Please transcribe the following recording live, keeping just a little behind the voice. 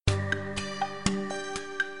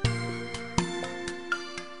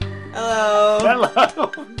Hello.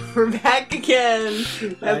 Hello. We're back again.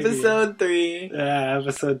 Episode 3. Yeah,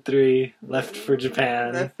 episode 3. Left for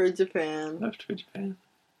Japan. Left for Japan. Left for Japan.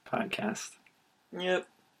 Podcast. Yep.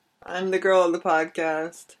 I'm the girl of the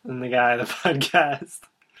podcast. And the guy of the podcast.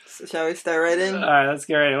 So shall we start right in? Alright, let's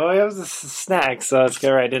get right in. Well, we have a snack, so let's get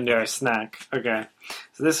right into our snack. Okay.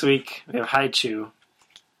 So this week, we have Haichu.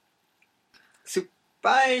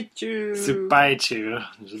 Supaichu. Supaichu.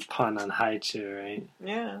 There's a pun on Haichu, right?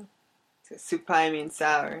 Yeah. Supai means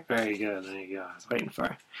sour. Very good. There you go. I was waiting for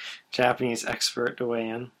a Japanese expert to weigh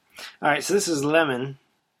in. Alright, so this is lemon.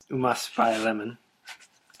 Umaspai lemon.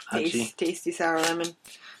 Hachi. Tasty sour lemon.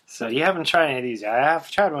 So you haven't tried any of these yet. I have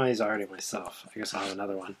tried one of these already myself. I guess I'll have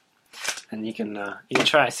another one. And you can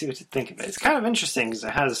try, see what you think of it. It's kind of interesting because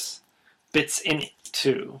it has bits in it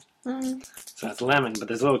too. Mm. So it's lemon, but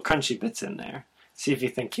there's little crunchy bits in there. See if you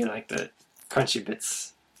think you like the crunchy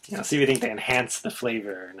bits. See if you think they enhance the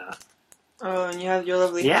flavor or not. Oh, and you have your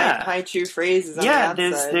lovely Haichu phrases on the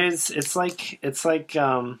outside. It's like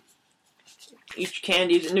each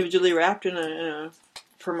candy is individually wrapped in a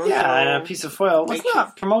promotional. Yeah, and a piece of foil. Well, it's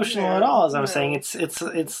not promotional at all, as I'm saying.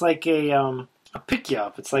 It's like a pick you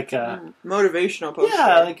up. It's like a motivational poster.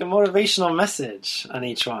 Yeah, like a motivational message on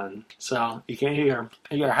each one. So you can hear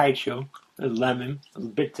your Haichu, a lemon, a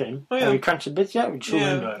bit in. Oh, yeah. Have you crunched the bits yet? We chew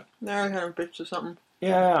into it. They're kind of bits or something.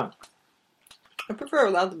 Yeah. I prefer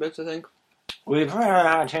without the bits, I think. We've never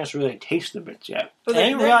had a chance to really taste the bits yet. But I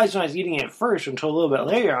didn't realize when I was eating it first until a little bit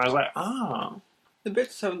later. I was like, oh. The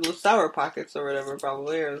bits have little sour pockets or whatever,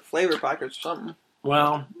 probably, or flavor pockets or something.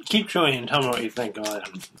 Well, keep chewing and tell me what you think of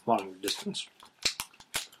it long distance.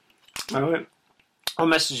 Alright. I'll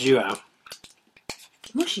message you out.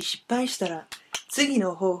 もし失敗したら次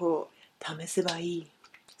の方法を試せばいい.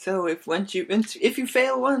 So if you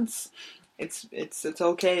fail once, it's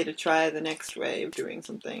okay to try the next way of doing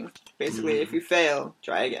something. Basically, if you fail,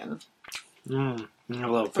 try again. A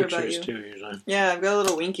little pictures too, usually. Yeah, I've got a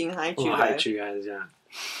little winking Haichu little guy. Haichu guys, yeah.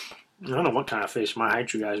 I don't know what kind of face my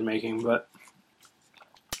Haichu guy is making, but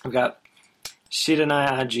I've got Shiranai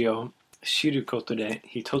aji o shiru koto de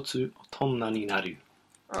hitotsu otonna ni naru.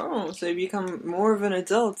 Oh, so you become more of an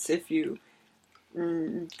adult if you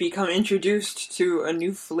become introduced to a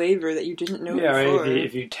new flavor that you didn't know before. Right.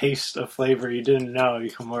 If you taste a flavor you didn't know, you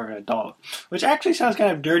become more of an adult. Which actually sounds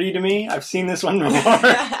kind of dirty to me. I've seen this one before.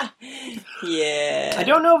 Yeah. I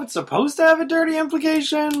don't know if it's supposed to have a dirty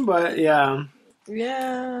implication, but yeah.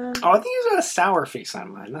 Yeah. Oh, I think he's got a sour face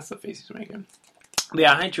on mine. That's the face he's making. But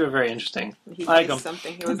yeah, Haichu are very interesting. He I like them.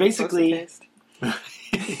 Something he wasn't basically, supposed to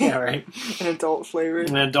taste. Yeah, right. An adult flavor.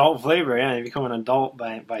 An adult flavor, yeah. You become an adult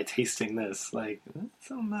by tasting this. Like, that's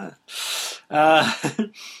so much. But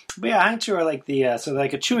yeah, Haichu are like the, so they're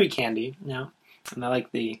like a chewy candy, you know? And they're like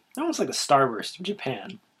almost like the Starburst of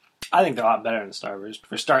Japan. I think they're a lot better than Starburst.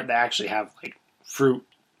 For start, they actually have, like, fruit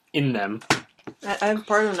in them. I have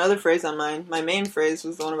part of another phrase on mine. My main phrase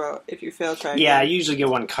was the one about if you fail, try again. Yeah, I usually get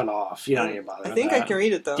one cut off. You don't need to bother with I think that. I can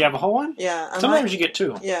read it, though. Do you have a whole one? Yeah. Sometimes you get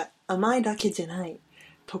two. Yeah. 甘いだけじゃない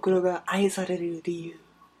ところが愛される理由.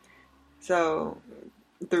 So,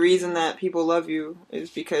 the reason that people love you is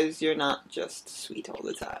because you're not just sweet all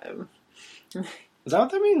the time. Is that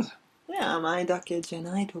what that means? Yeah, 甘いだけじゃ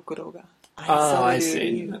ないところが愛 Oh, さ I れる see.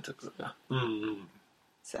 理由.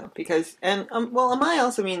 So, because, and, amai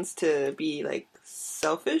also means to be, like,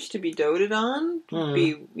 selfish, to be doted on, to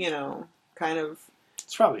be, kind of...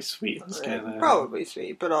 It's probably sweet. It's kind of, probably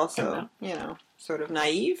sweet, but also, sort of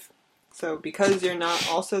naive. So, because you're not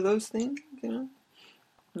also those things,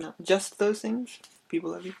 not just those things,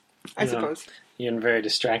 people love you, I suppose. You're very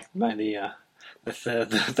distracted by the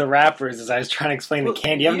wrappers as I was trying to explain the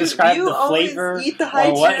candy. You haven't described the flavor eat the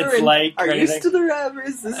or what it's like. Are used to the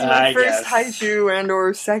wrappers. This is my first Haichu and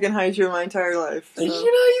or second Haichu in my entire life. So.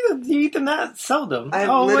 You eat them that seldom. I've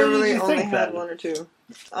literally only had one or two.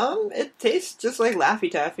 It tastes just like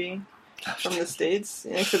Laffy Taffy from the States,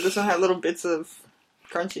 except this one had little bits of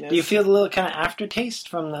crunchiness. Do you feel the little kind of aftertaste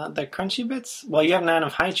from the crunchy bits? Well, you haven't had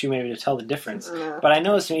enough Haichu maybe to tell the difference. Yeah. But I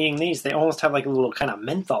noticed when eating these, they almost have like a little kind of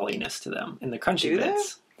mentholiness to them in the crunchy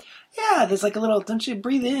bits. Yeah, there's like a little, don't you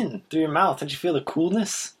breathe in through your mouth? Don't you feel the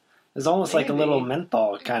coolness? There's almost like a little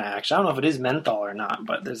menthol kind of action. I don't know if it is menthol or not,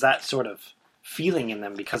 but there's that sort of feeling in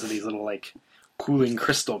them because of these little like cooling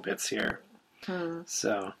crystal bits here.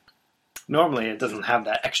 So, normally it doesn't have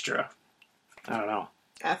that extra, I don't know.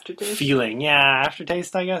 Aftertaste? Feeling, yeah,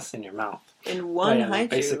 aftertaste, I guess, in your mouth. In one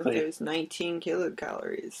Haichu, there's 19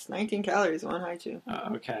 kilocalories. 19 calories in one Haichu.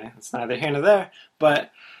 Okay, it's neither here nor there,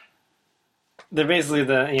 but they're basically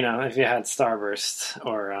if you had Starburst,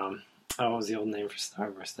 or, what was the old name for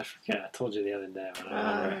Starburst? I forget, I told you the other day, but I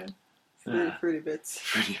don't remember. Fruity Bits.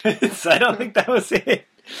 Fruity Bits. I don't think that was it.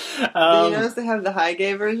 You notice they have the high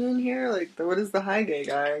gay version here? Like, what is the high gay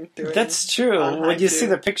guy doing? That's true. When you see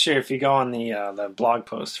the picture, if you go on the blog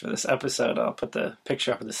post for this episode, I'll put the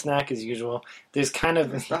picture up of the snack as usual. There's kind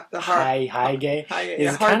of the high gay.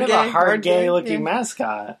 He's kind of a hard gay looking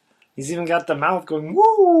mascot. He's even got the mouth going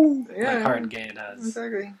woo, like hard gay does.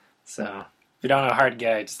 Exactly. So if you don't know hard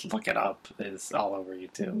gay, just look it up. It's all over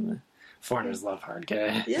YouTube. Foreigners love hard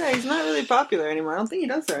gay. Yeah, he's not really popular anymore. I don't think he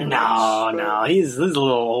does very much. No, he's a little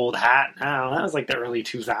old hat now. That was like the early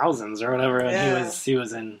 2000s or whatever. Yeah. He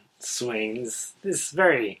was in swings. This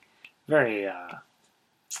very, very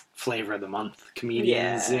flavor of the month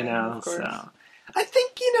comedians, So I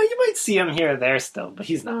think you might see him here or there still, but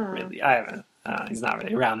he's not really. I haven't. He's not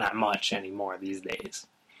really around that much anymore these days.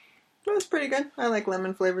 It was pretty good. I like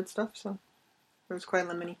lemon flavored stuff, so. It was quite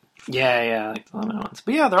lemony. Yeah, I like the lemon ones.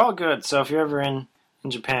 But yeah, they're all good. So if you're ever in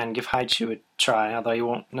Japan, give Haichu a try, although you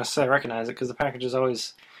won't necessarily recognize it because the package is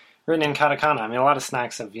always written in katakana. I mean, a lot of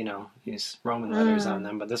snacks have, these Roman letters on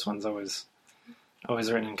them, but this one's always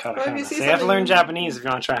written in katakana. So you have to learn Japanese if you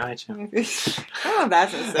want to try Haichu. I don't know if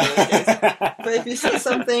that's necessarily the case. But if you see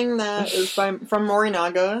something that is from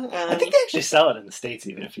Morinaga... I think they actually sell it in the States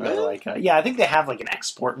even if you go to I think they have like an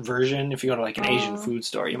export version. If you go to like an Asian food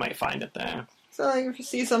store, you might find it there. So, like, if you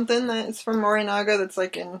see something that's from Morinaga that's,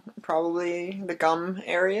 like, in probably the gum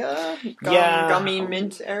area, gummy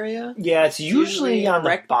mint area. Yeah, it's usually on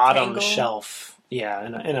the bottom shelf. Yeah,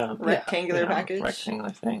 in a rectangular package.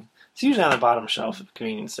 Rectangular thing. It's usually on the bottom shelf of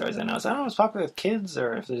convenience stores, I know. So I don't know if it's popular with kids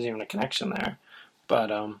or if there's even a connection there. But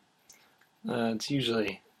it's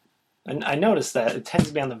usually... I noticed that it tends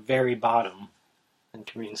to be on the very bottom in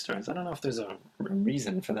convenience stores. I don't know if there's a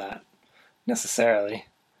reason for that, necessarily.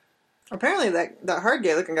 Apparently, that hard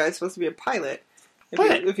gay looking guy is supposed to be a pilot.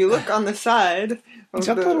 If you look on the side of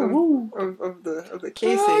the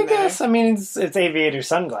casing, I guess. I mean, it's aviator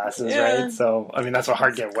sunglasses, right? So I mean, that's what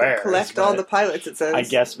hard gay wears. Collect all the pilots. It says. I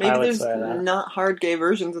guess maybe pilots there's wear that. Not hard gay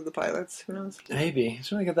versions of the pilots. Who knows? Maybe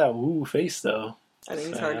he's really got that woo face though. I think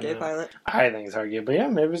he's hard gay pilot. I think he's hard gay, but yeah,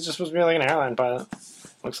 maybe it's just supposed to be like an airline pilot.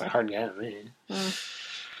 Looks like hard gay to me.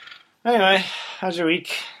 Anyway, how's your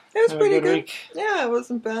week? It was pretty good. Week? Yeah, it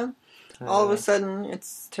wasn't bad. All of a sudden,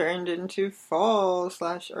 it's turned into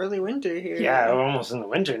fall/early winter here. Yeah, we're almost in the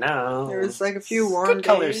winter now. There was like a few warm days. Good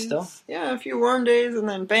colors still. Yeah, a few warm days, and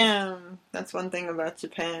then bam! That's one thing about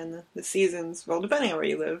Japan. The seasons, well, depending on where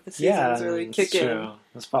you live, the seasons really kick in. True.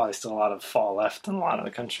 There's probably still a lot of fall left in a lot of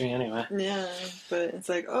the country anyway. Yeah, but it's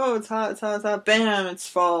like, oh, it's hot. Bam! It's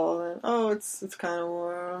fall. And, oh, it's kind of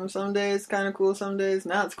warm. Some days it's kind of cool. Some days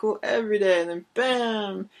now it's cool every day. And then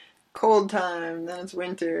bam! Cold time. Then it's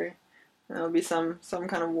winter. There'll be some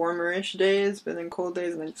kind of warmer-ish days, but then cold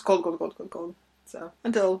days, and then just cold. So,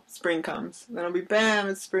 until spring comes. Then it'll be, bam,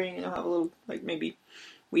 it's spring, and you'll have a little, like, maybe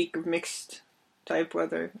week of mixed type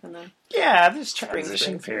weather, and then... Yeah, there's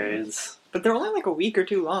transition periods. But they're only, like, a week or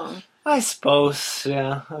two long. I suppose,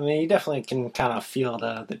 yeah. I mean, you definitely can kind of feel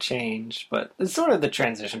the change, but it's sort of the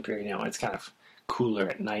transition period, it's kind of cooler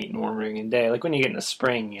at night and warmer during the day. Like, when you get into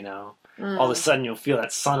spring, all of a sudden you'll feel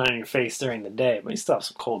that sun on your face during the day, but you still have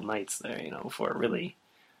some cold nights there, before it really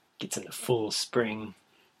gets into full spring.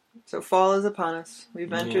 So fall is upon us.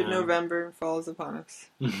 We've entered November, and fall is upon us.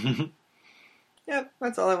 Yep,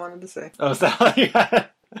 that's all I wanted to say. Oh, is that all you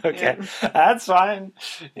got? Okay, that's fine.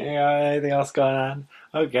 Anything else going on?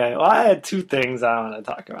 Okay, well, I had two things I want to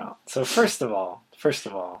talk about. So first of all,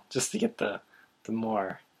 just to get the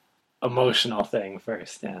more emotional thing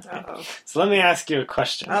first, yeah. Uh-oh. So let me ask you a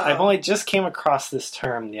question. I've only just came across this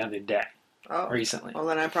term the other day, recently. Well,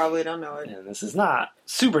 then I probably don't know it. And this is not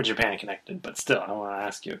super Japan connected, but still, I want to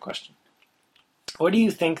ask you a question. What do you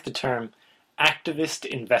think the term activist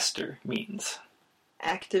investor means?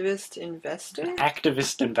 Activist investor? An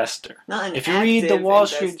activist investor. Not an If you read the Wall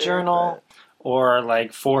Street Journal or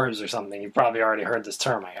like Forbes or something, you've probably already heard this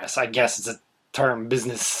term, I guess. I guess it's a term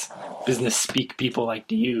business speak people like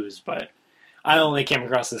to use, but I only came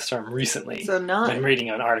across this term recently. So when reading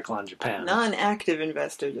an article on Japan. Not an active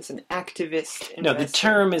investor, just an activist investor. No, the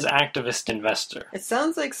term is activist investor. It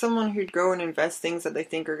sounds like someone who'd go and invest things that they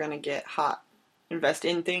think are going to get hot. Invest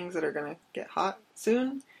in things that are going to get hot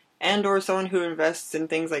soon. And or someone who invests in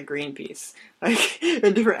things like Greenpeace. Like,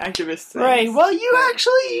 different activists. Things. Right, well, you're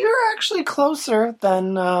actually closer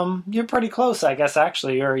than, you're pretty close, I guess,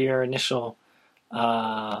 actually, your initial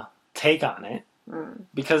take on it.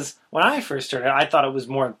 Because when I first heard it, I thought it was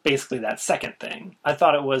more basically that second thing. I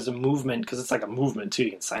thought it was a movement, because it's like a movement too.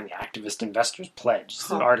 You can sign the Activist Investors Pledge.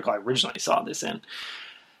 It's an article I originally saw this in.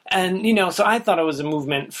 And, so I thought it was a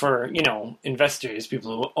movement for, investors,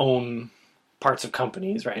 people who own parts of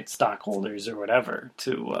companies, right? Stockholders or whatever,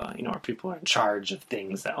 to, or people who are in charge of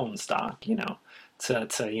things that own stock, to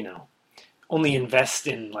only invest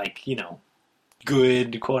in, like,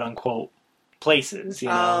 good, quote unquote, places,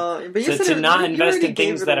 but you to not invest in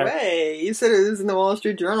things that away. You said it was in the Wall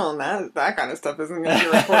Street Journal, and that kind of stuff isn't going to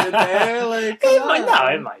be reported there. Like, it might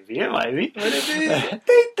be. Would it be?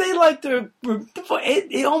 they like to.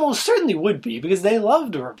 It almost certainly would be, because they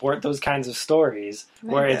love to report those kinds of stories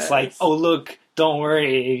where it's like, oh look, don't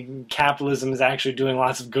worry, capitalism is actually doing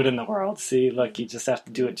lots of good in the world. See, look, you just have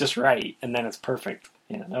to do it just right, and then it's perfect.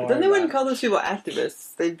 Then they wouldn't call those people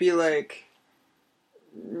activists. They'd be like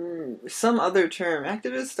some other term.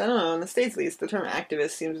 Activist? I don't know. In the States, at least, the term activist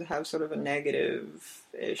seems to have sort of a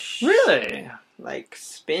negative-ish, really, like,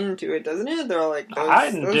 spin to it, doesn't it? They're all like,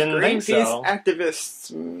 I didn't think so.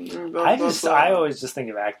 Activists. I always just think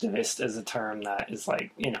of activist as a term that is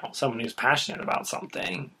like, someone who's passionate about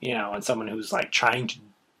something, and someone who's like trying to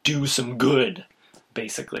do some good.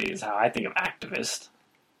 Basically, is how I think of activist.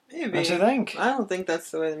 Maybe. Don't you think? I don't think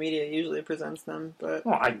that's the way the media usually presents them, but...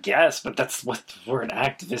 Well, I guess, but that's what the word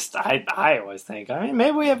activist, I always think. I mean,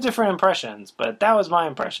 maybe we have different impressions, but that was my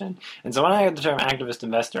impression. And so when I heard the term activist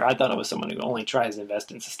investor, I thought it was someone who only tries to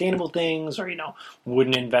invest in sustainable things, or,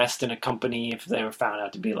 wouldn't invest in a company if they were found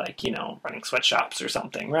out to be like, running sweatshops or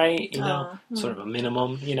something, right? Sort of a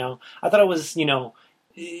minimum, I thought it was,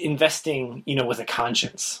 investing, with a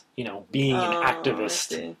conscience, being an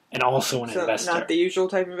activist and also an investor. Not the usual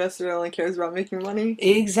type of investor that only cares about making money?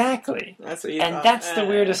 Exactly. That's what you And thought. that's the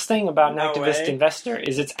weirdest thing about an no activist way. investor,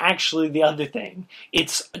 is it's actually the other thing.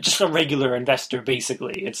 It's just a regular investor,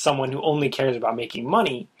 basically. It's someone who only cares about making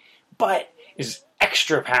money, but is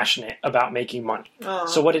extra passionate about making money.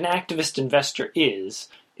 So what an activist investor is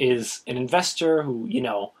an investor who,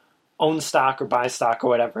 owns stock or buys stock or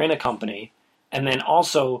whatever in a company, and then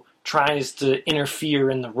also tries to interfere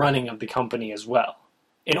in the running of the company as well,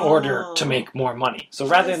 in order to make more money. So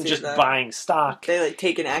rather than just buying stock... They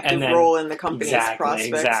take an active role in the company's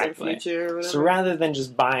prospects and future or whatever. So rather than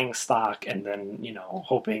just buying stock and then,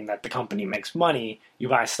 hoping that the company makes money, you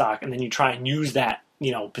buy stock and then you try and use that,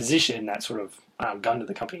 position, that sort of gun to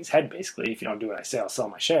the company's head, basically. If you don't do what I say, I'll sell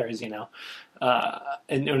my shares, in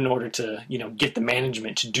order to, get the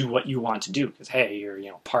management to do what you want to do. Because, hey, you're,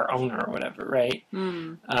 part owner or whatever, right?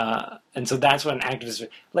 And so that's what an activist...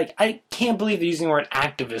 Like, I can't believe they're using the word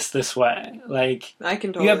activist this way. Like, I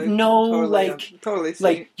can totally... You have no, totally see.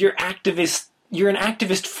 Like, you're an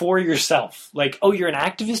activist for yourself. Like, oh, you're an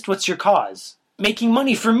activist? What's your cause? Making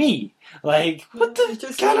money for me. Like, what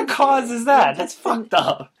the kind of cause is that? That's fucked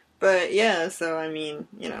up. But yeah, so I mean,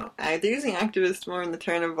 they're using activist more in the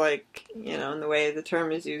term of like, in the way the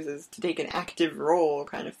term is used is to take an active role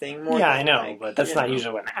kind of thing. More I know, but that's not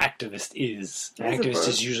usually what an activist is. An activist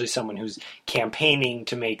is usually someone who's campaigning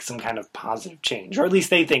to make some kind of positive change, or at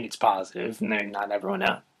least they think it's positive, and not everyone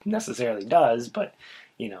necessarily does, but,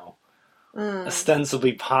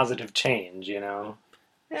 ostensibly positive change, Yeah,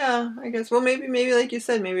 I guess. Well, maybe like you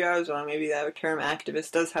said, maybe I was wrong. Maybe that term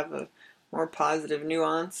activist does have a more positive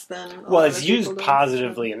nuance than... Well, it's used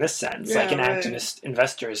positively in this sense. Like an activist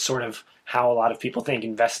investor is sort of how a lot of people think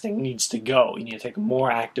investing needs to go. You need to take a more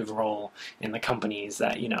active role in the companies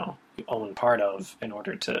that, you own part of in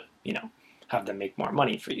order to, have them make more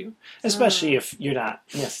money for you. Especially if you're not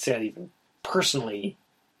necessarily even personally...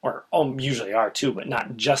 or usually are too, but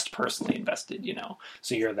not just personally invested,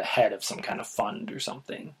 So you're the head of some kind of fund or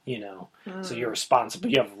something, So you're responsible.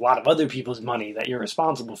 You have a lot of other people's money that you're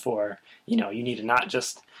responsible for. You need to not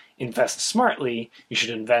just invest smartly. You should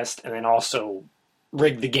invest and then also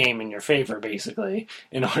rig the game in your favor, basically,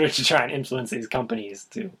 in order to try and influence these companies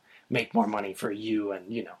to make more money for you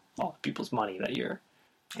and, all the people's money that you're...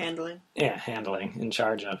 handling, in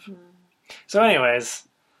charge of. So anyways...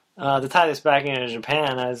 to tie this back into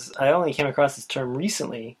Japan, as I only came across this term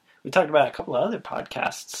recently, we talked about it a couple of other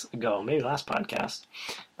podcasts ago, maybe last podcast.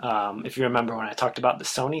 If you remember when I talked about the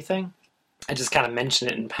Sony thing, I just kind of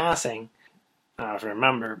mentioned it in passing. I don't know if you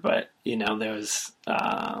remember, but, there was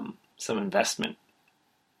some investment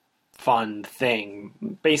fund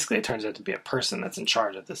thing. Basically, it turns out to be a person that's in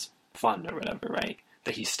charge of this fund or whatever, right?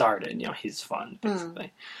 That he started, his fund,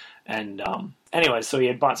 basically. And anyway, so he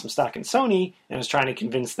had bought some stock in Sony and was trying to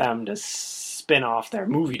convince them to spin off their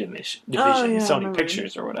movie division, Sony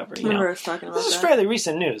Pictures or whatever. I remember us talking about this is fairly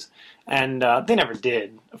recent news, and they never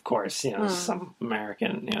did. Of course, some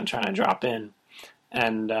American, trying to drop in,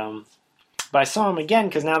 and but I saw him again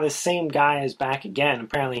because now this same guy is back again.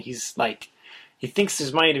 Apparently, he's like he thinks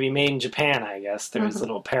there's money to be made in Japan. I guess there's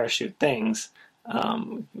little parachute things.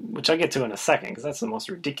 which I get to in a second, because that's the most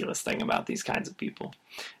ridiculous thing about these kinds of people.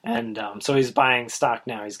 And so he's buying stock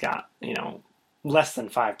now. He's got, less than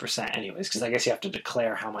 5% anyways, because I guess you have to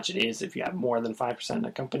declare how much it is if you have more than 5% in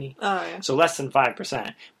a company. Oh, yeah. So less than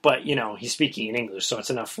 5%. But, he's speaking in English, so it's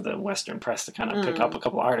enough for the Western press to kind of pick up a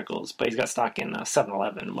couple articles. But he's got stock in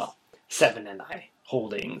 7-Eleven, well, 7 and I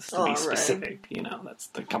Holdings, to be specific. Right. That's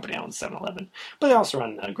the company owns 7-Eleven. But they also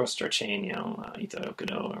run a grocery store chain, Ito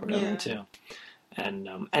Okudo or whatever, too. And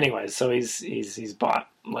anyways, so he's bought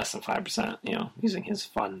less than 5%, using his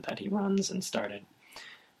fund that he runs and started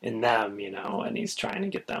in them, and he's trying to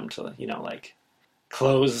get them to,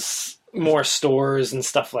 close more stores and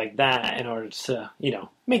stuff like that in order to,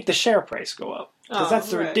 make the share price go up. Because that's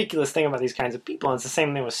the ridiculous thing about these kinds of people. And it's the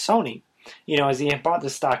same thing with Sony. As he had bought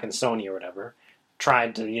this stock in Sony or whatever,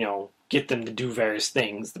 tried to, get them to do various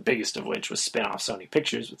things, the biggest of which was spin off Sony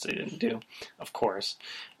Pictures, which they didn't do, of course.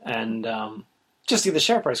 And just see the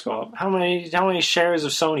share price go up. How many shares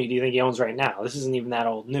of Sony do you think he owns right now? This isn't even that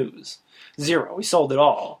old news. 0. He sold it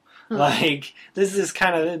all. This is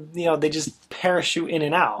kind of, they just parachute in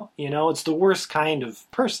and out. It's the worst kind of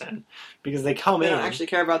person because they come in. They don't actually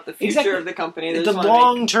care about the future of the company. The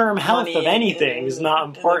long-term health of anything is not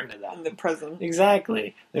important to them. In the present.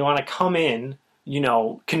 Exactly. They want to come in,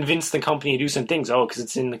 convince the company to do some things. Oh, because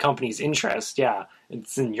it's in the company's interest. Yeah,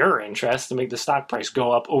 it's in your interest to make the stock price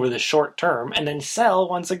go up over the short term and then sell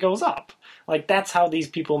once it goes up. That's how these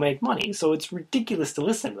people make money. So it's ridiculous to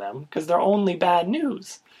listen to them because they're only bad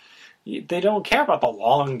news. They don't care about the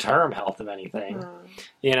long-term health of anything,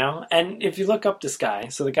 And if you look up this guy,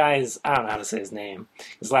 so the guy is, I don't know how to say his name.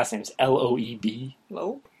 His last name is Loeb.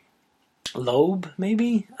 Loeb? Loeb,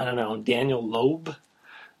 maybe? I don't know. Daniel Loeb.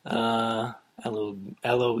 Loeb. I don't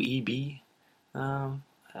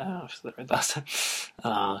know if that's the right last time.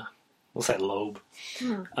 We'll say Loeb.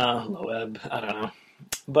 Loeb. I don't know.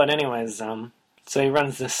 But anyways, so he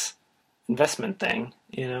runs this investment thing,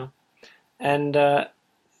 and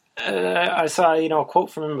I saw, a quote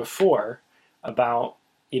from him before about,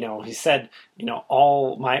 he said,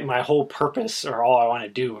 all my whole purpose or all I want to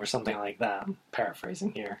do or something like that, I'm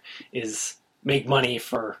paraphrasing here, is make money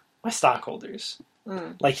for my stockholders.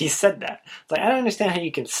 He said that. It's I don't understand how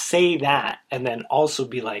you can say that and then also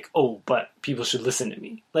be oh, but people should listen to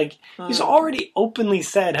me. He's already openly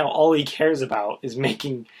said how all he cares about is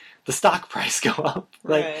making the stock price go up.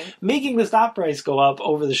 Making the stock price go up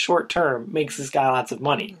over the short term makes this guy lots of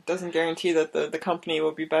money. It doesn't guarantee that the company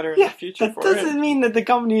will be better in the future for it. That doesn't mean that the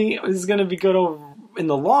company is going to be good in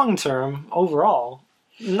the long term overall.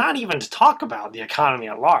 Not even to talk about the economy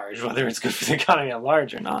at large, whether it's good for the economy at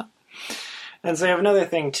large or not. And so you have another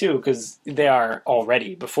thing, too, because they are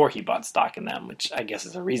already, before he bought stock in them, which I guess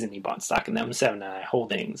is the reason he bought stock in them, 7-I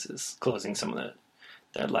Holdings is closing some of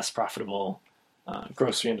their less profitable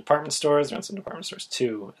grocery and department stores. They're on some department stores,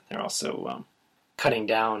 too. They're also cutting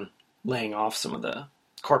down, laying off some of the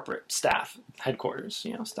corporate staff, headquarters,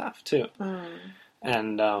 staff, too.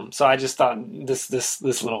 And so I just thought this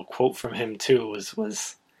little quote from him, too,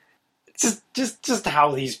 was just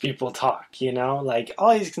how these people talk,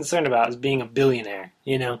 all he's concerned about is being a billionaire,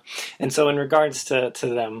 and so in regards to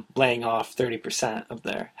them laying off 30% of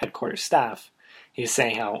their headquarters staff, he's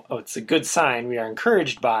saying how, it's a good sign, we are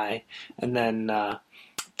encouraged by, and then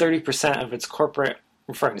 30% of its corporate,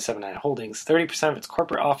 referring to 7-I Holdings, 30% of its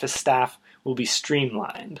corporate office staff will be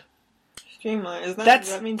streamlined. Streamlined?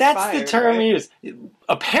 That means that's fired, the term right? used.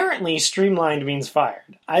 Apparently, streamlined means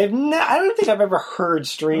fired. I don't think I've ever heard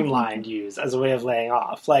streamlined used as a way of laying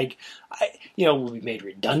off. Will be made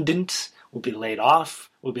redundant, will be laid off,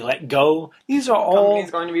 will be let go. These are all... Company's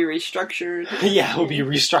going to be restructured. Yeah, will be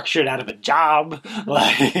restructured out of a job.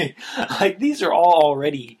 These are all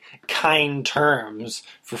already kind terms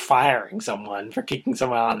for firing someone, for kicking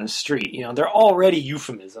someone out on the street. They're already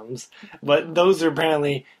euphemisms, but those are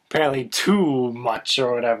apparently too much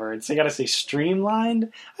or whatever. So you gotta say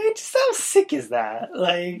streamlined? Just how sick is that?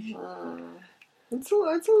 It's a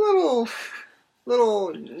little...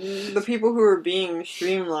 The people who are being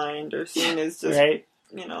streamlined are seen as just... Right?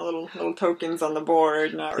 Little tokens on the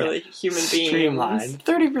board, not really human beings. Streamlined.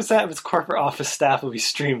 30% of its corporate office staff will be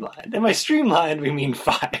streamlined. And by streamlined, we mean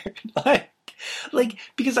fired.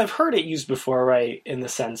 Because I've heard it used before, right, in the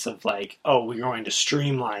sense of we're going to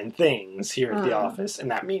streamline things here at the office,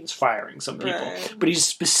 and that means firing some people. Right. But he's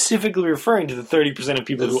specifically referring to the 30% of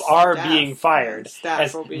people who are being fired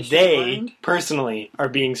as they personally are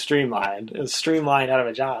being streamlined. Streamlined out of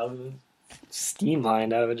a job.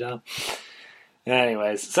 Steamlined out of a job.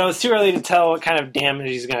 Anyways, so it's too early to tell what kind of damage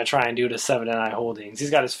he's going to try and do to 7-I Holdings. He's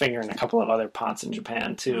got his finger in a couple of other pots in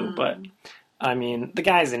Japan, too. But, the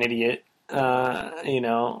guy's an idiot.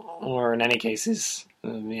 or in any cases,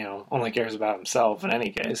 only cares about himself in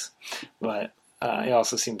any case. But he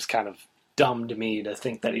also seems kind of dumb to me to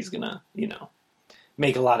think that he's gonna,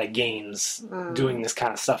 make a lot of gains doing this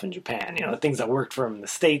kind of stuff in Japan. The things that worked for him in the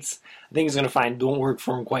States, I think he's going to find don't work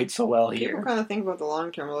for him quite so well here. People kind of think about the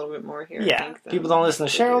long term a little bit more here. Yeah, people don't listen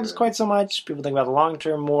to Cheryl quite so much. People think about the long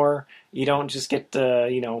term more. You don't just get to,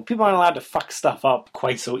 people aren't allowed to fuck stuff up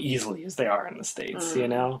quite so easily as they are in the States,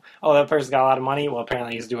 Oh, that person's got a lot of money? Well,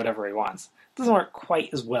 apparently he's do whatever he wants. It doesn't work quite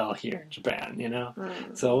as well here in Japan,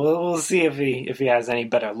 So we'll see if he has any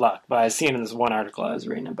better luck. But I seen in this one article I was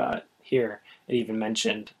reading about it here, it even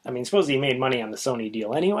mentioned, supposedly he made money on the Sony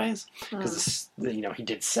deal anyways, because, he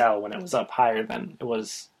did sell when it was up higher than it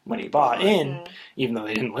was when he bought in, even though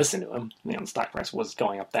they didn't listen to him. The stock price was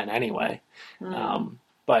going up then anyway.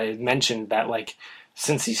 But it mentioned that,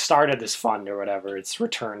 since he started this fund or whatever, it's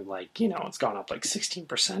returned, it's gone up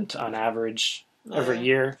 16% on average every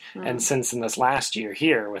year. And since in this last year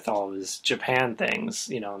here, with all of his Japan things,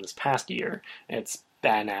 in this past year, it's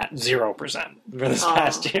been at 0% for this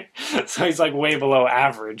past year. So he's way below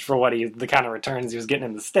average for what the kind of returns he was getting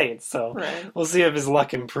in the States. So we'll see if his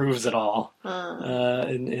luck improves at all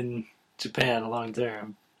in Japan long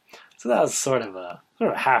term. So that was sort of a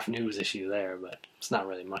half news issue there, but it's not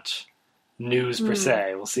really much news per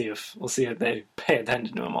se. We'll see if they pay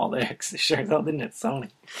attention to him all there, because they sure didn't at Sony.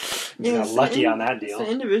 He got lucky on that deal. The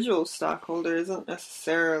individual stockholder isn't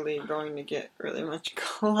necessarily going to get really much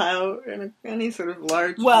clout in any sort of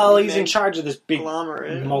large. Well, he's in charge of this big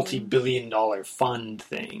multi-billion-dollar fund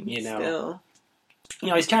thing, Still.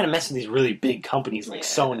 He's trying to mess with these really big companies like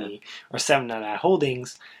Sony or 799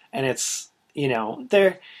 Holdings, and it's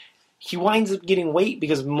he winds up getting weight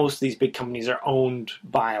because most of these big companies are owned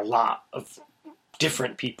by a lot of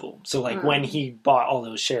different people. So, when he bought all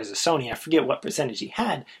those shares of Sony, I forget what percentage he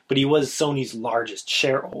had, but he was Sony's largest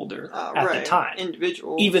shareholder at the time.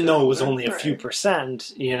 Individual. Even though it was only a few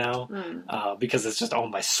percent, because it's just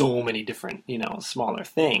owned by so many different, smaller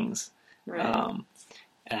things. Right.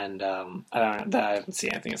 I haven't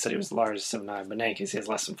seen anything that said he was the largest of 9, but in any case, he has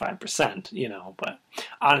less than 5%, but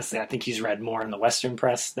honestly, I think he's read more in the Western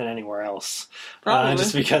press than anywhere else.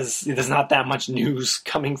 Just because there's not that much news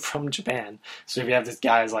coming from Japan. So if you have this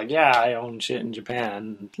guy who's I own shit in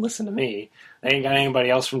Japan, listen to me. They ain't got anybody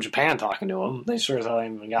else from Japan talking to him. They sure as hell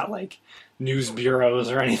ain't even got, news bureaus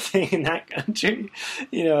or anything in that country,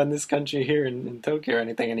 in this country here in Tokyo or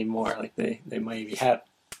anything anymore, they maybe had,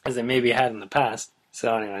 as they maybe had in the past.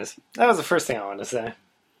 So anyways, that was the first thing I wanted to say.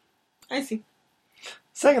 I see.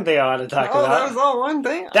 Second thing I wanted to talk about. That was all one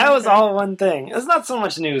thing? That was all one thing. There's not so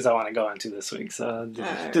much news I want to go into this week, so I'll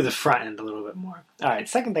do the front end a little bit more. Alright,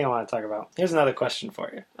 second thing I want to talk about. Here's another question for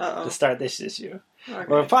you to start this issue. Okay.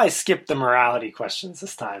 We'll probably skip the morality questions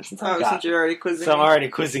this time since since you're already quizzing me. So I'm already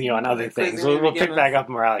quizzing you on other things. We'll pick back up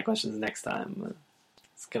morality questions next time.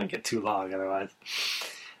 It's going to get too long otherwise.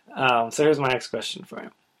 So here's my next question for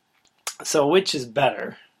you. So which is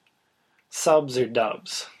better, subs or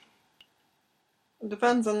dubs? It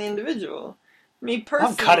depends on the individual. Me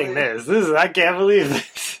personally, I'm cutting this. I can't believe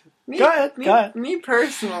this. Go ahead. Me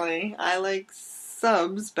personally, I like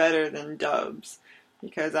subs better than dubs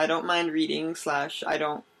because I don't mind reading / I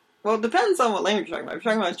don't. Well, it depends on what language you're talking about. If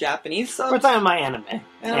you're talking about Japanese subs, we're talking about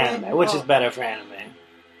anime. Which is better for anime?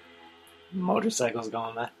 Motorcycles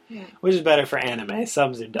going by. Yeah. Which is better for anime,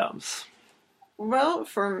 subs or dubs? Well,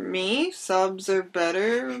 for me, subs are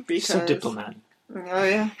better because... So diplomatic. Oh,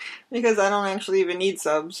 yeah. Because I don't actually even need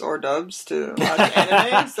subs or dubs to watch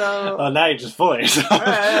anime, so... Well, now you're just full of yourself.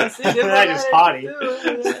 Now you're just haughty.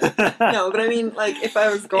 No, but I mean, if I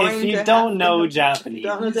was going to... If you don't know Japanese...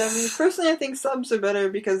 Personally, I think subs are better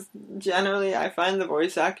because generally I find the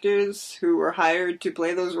voice actors who were hired to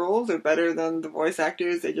play those roles are better than the voice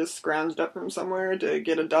actors they just scrounged up from somewhere to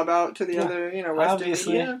get a dub out to the other, Western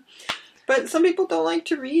media. But some people don't like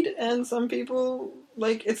to read, and some people,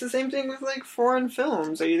 it's the same thing with, foreign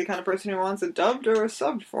films. Are you the kind of person who wants a dubbed or a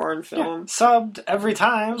subbed foreign film? Yeah, subbed every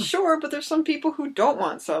time. Sure, but there's some people who don't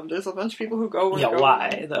want subbed. There's a bunch of people who go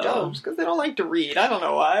why, though? Dubs, because they don't like to read. I don't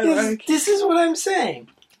know why. This is what I'm saying.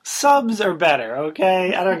 Subs are better,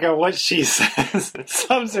 okay? I don't care what she says.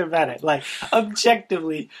 Subs are better.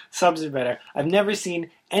 Objectively, subs are better. I've never seen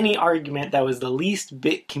any argument that was the least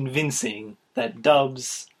bit convincing that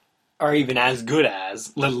dubs are even as good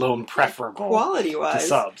as, let alone preferable quality-wise. To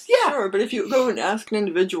subs. Yeah. Sure, but if you go and ask an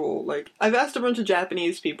individual, I've asked a bunch of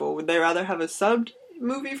Japanese people, would they rather have a subbed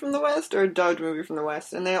movie from the West or a dubbed movie from the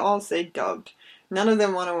West? And they all say dubbed. None of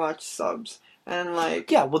them want to watch subs. And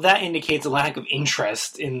Yeah, well that indicates a lack of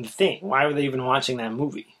interest in the thing. Why were they even watching that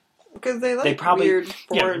movie? Because they probably, weird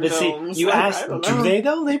foreign films. You ask, do they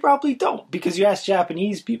though? They probably don't. Because you ask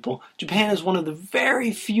Japanese people, Japan is one of the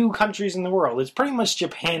very few countries in the world, it's pretty much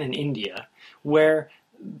Japan and India, where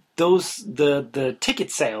the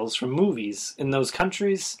ticket sales from movies in those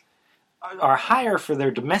countries are higher for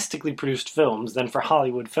their domestically produced films than for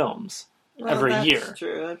Hollywood films every year.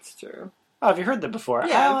 That's true. Oh, have you heard that before?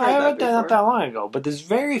 Yeah, I heard that not that long ago. But there's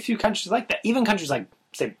very few countries like that. Even countries like,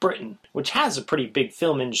 say, Britain, which has a pretty big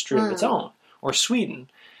film industry of its own, or Sweden.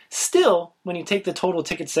 Still, when you take the total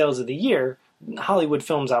ticket sales of the year, Hollywood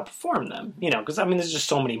films outperform them, because, there's just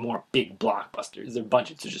so many more big blockbusters. Their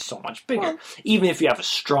budgets are just so much bigger. Well, even if you have a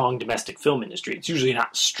strong domestic film industry, it's usually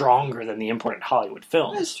not stronger than the imported Hollywood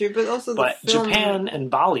films. That's true, but also Japan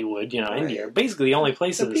and Bollywood, India, are basically the only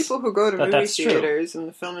places. The people who go to movie theaters in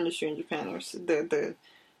the film industry in Japan are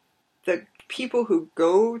the people who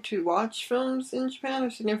go to watch films in Japan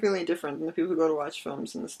are significantly different than the people who go to watch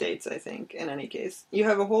films in the States, I think, in any case. You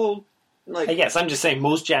have a whole... I guess I'm just saying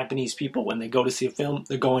most Japanese people, when they go to see a film,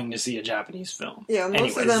 they're going to see a Japanese film. Yeah,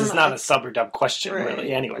 most of them... It's not a sub or dub question,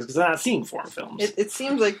 really, anyways, because they're not seeing foreign films. It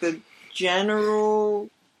seems like the general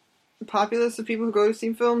populace of people who go to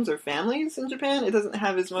see films are families in Japan. It doesn't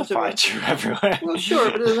have as much of a... true everywhere. Well,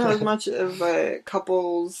 sure, but it doesn't have as much of a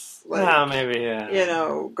couples, maybe, yeah.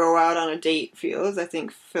 Go out on a date feel as I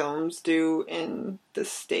think films do in the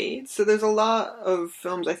States. So there's a lot of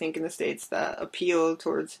films, I think, in the States that appeal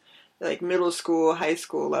towards... middle school, high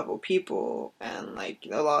school level people, and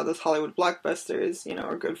a lot of those Hollywood blockbusters,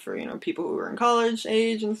 are good for, people who are in college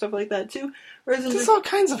age and stuff like that too. Whereas there's all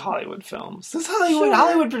kinds of Hollywood films.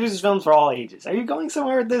 Hollywood produces films for all ages. Are you going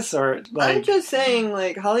somewhere with this, or I'm just saying,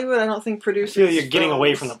 Hollywood, I don't think produces. I feel you're getting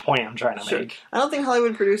away from the point I'm trying to make. I don't think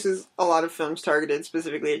Hollywood produces a lot of films targeted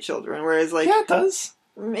specifically at children. Whereas, yeah, it does.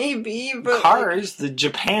 Maybe, but Cars, the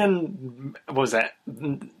Japan, what was that?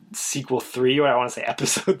 Sequel 3, or I want to say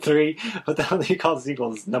episode 3. What the hell do you call the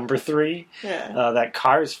sequels? Number 3? Yeah. That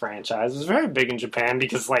Cars franchise was very big in Japan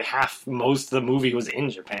because most of the movie was in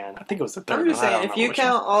Japan. I think it was the third one. I'm just saying, if you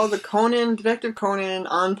count all the Conan, Detective Conan,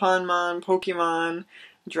 Anpanman, Pokemon,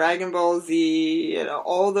 Dragon Ball Z,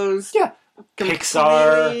 all those... Yeah.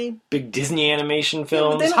 Pixar, big Disney animation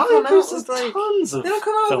films. Hollywood produces tons of films for children. They don't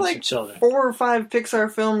come out with 4 or 5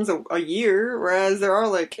 Pixar films a year, whereas there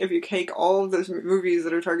are if you take all of those movies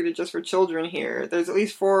that are targeted just for children here, there's at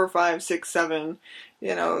least 4 or 5, 6, 7,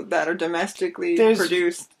 that are domestically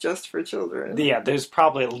produced just for children. Yeah, there's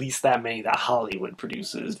probably at least that many that Hollywood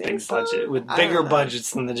produces, budget, with bigger budgets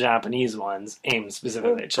than the Japanese ones, aimed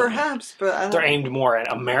specifically at children. Perhaps, but they're aimed more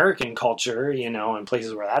at American culture, in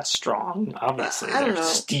places where that's strong. Obviously, they're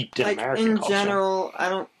steeped in American culture. In general,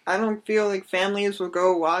 I don't feel like families will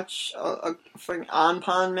go watch a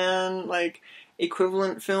Anpan Man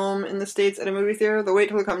equivalent film in the States at a movie theater. They'll wait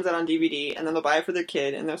till it comes out on DVD, and then they'll buy it for their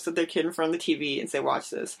kid, and they'll sit their kid in front of the TV and say, watch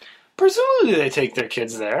this. Presumably they take their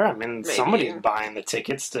kids there. Maybe. Somebody's buying the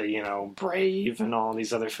tickets to, Brave and all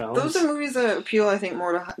these other films. Those are movies that appeal, I think,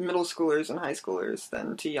 more to middle schoolers and high schoolers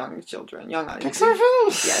than to young children, young audiences. Pixar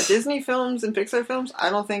films? Yeah, Disney films and Pixar films, I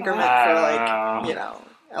don't think are meant for,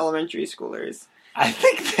 elementary schoolers. I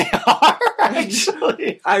think they are,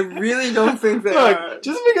 actually. I really don't think they are.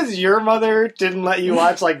 Just because your mother didn't let you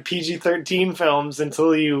watch, PG-13 films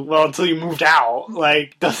until you moved out,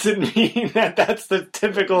 doesn't mean that that's the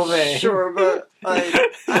typical thing. Sure, but,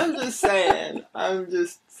 I'm just saying. I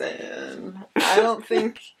don't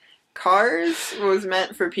think Cars was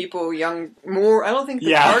meant for people young, I don't think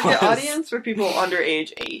the target audience for people under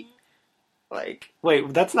age 8.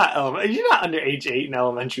 Wait, that's not, you're not under age 8 in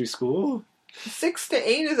elementary school? 6 to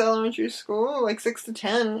 8 is elementary school. 6 to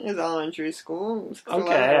 10 is elementary school.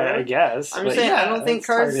 Okay, I guess. I'm saying I don't think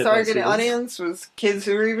Cars' target audience was kids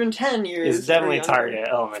who were even 10 years. It's definitely targeted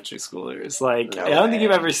elementary schoolers. I don't think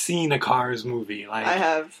you've ever seen a Cars movie. I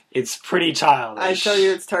have. It's pretty childish. I tell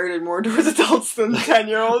you, it's targeted more towards adults than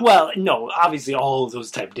 10-year-olds. Well, no, obviously all of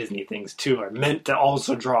those type Disney things too are meant to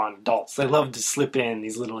also draw on adults. They love to slip in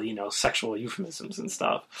these little, sexual euphemisms and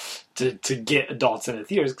stuff to get adults into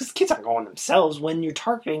theaters because kids aren't going themselves when you're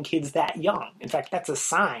targeting kids that young. In fact, that's a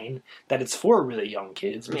sign that it's for really young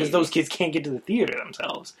kids because those kids can't get to the theater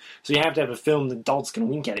themselves. So you have to have a film that adults can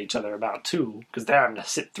wink at each other about too because they're having to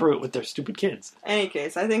sit through it with their stupid kids. Any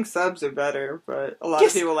case, I think subs are better, but a lot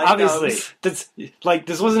of people like obviously, dubs. That's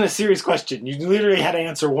this wasn't a serious question. You literally had to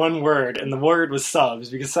answer one word, and the word was subs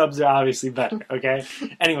because subs are obviously better. Okay.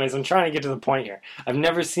 Anyways, I'm trying to get to the point here. I've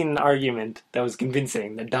never seen an argument that was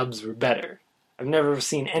convincing that dubs were better. I've never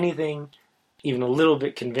seen anything even a little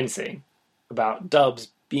bit convincing about dubs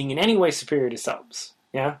being in any way superior to subs.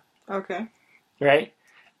 Yeah? Okay. Right?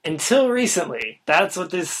 Until recently. That's what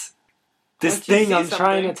this this thing I'm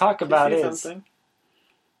trying to talk about is...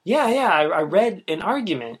 I read an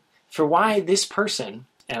argument for why this person,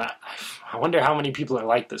 and I wonder how many people are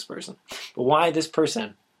like this person, but why this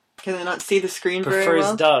person... Can they not see the screen very well?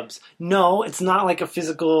 Prefers dubs. No, it's not like a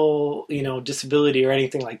physical, disability or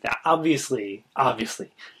anything like that. Obviously,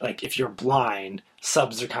 like if you're blind,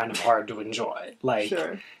 subs are kind of hard to enjoy. Like,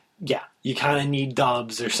 sure. Yeah, you kind of need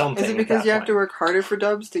dubs or something. Is it because you have to work harder for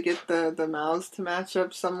dubs to get the mouths to match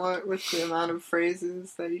up somewhat with the amount of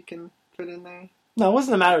phrases that you can put in there? No, it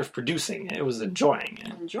wasn't a matter of producing it. It was enjoying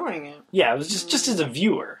it. Enjoying it? Yeah, it was just as a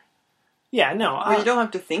viewer. Yeah, no. Well, you don't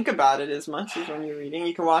have to think about it as much as when you're reading.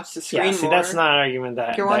 You can watch the screen more. See, that's not an argument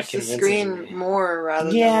that you can watch the screen more rather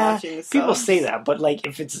than watching the subs. People say that, but like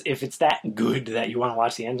if it's that good that you want to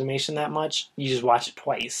watch the animation that much, you just watch it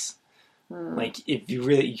twice. Like if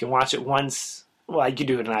you can watch it once. Well, you could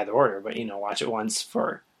do it in either order, but watch it once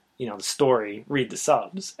for the story, read the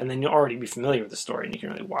subs, and then you'll already be familiar with the story, and you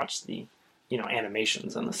can really watch the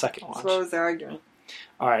animations on the second watch. So what was their argument?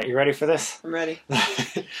 All right, you ready for this? I'm ready.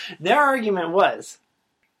 Their argument was,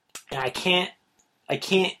 and I can't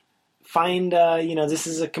find, this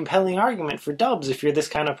is a compelling argument for dubs if you're this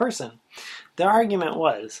kind of person. Their argument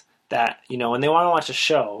was that, when they want to watch a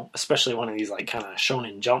show, especially one of these like kind of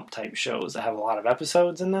Shonen Jump type shows that have a lot of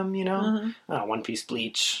episodes in them, One Piece,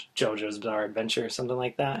 Bleach, JoJo's Bizarre Adventure, something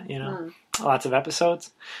like that, lots of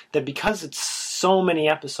episodes, that because it's so many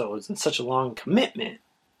episodes and such a long commitment,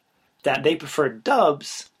 that they prefer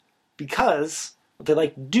dubs because what they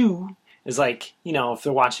like to do is like, if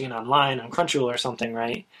they're watching it online on Crunchyroll or something,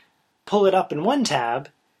 right? Pull it up in one tab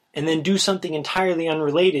and then do something entirely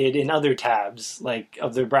unrelated in other tabs, like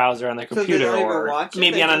of their browser on their computer or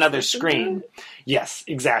maybe on another screen. Yes,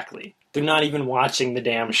 exactly. They're not even watching the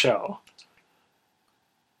damn show.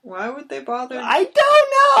 Why would they bother? I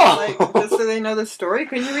don't know! Like, just so they know the story?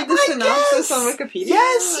 Can you read the synopsis on Wikipedia?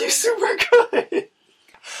 Yes, you're super good!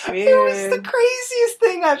 Weird. It was the craziest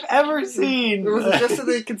thing I've ever seen. Was it just so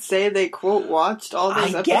they could say they, quote, watched all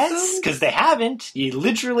those episodes? I guess, because they haven't. You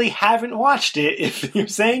literally haven't watched it if you're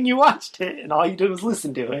saying you watched it, and all you did was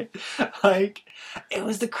listen to it. Like, it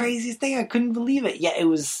was the craziest thing. I couldn't believe it. Yeah, it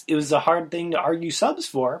was a hard thing to argue subs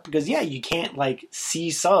for, because, you can't,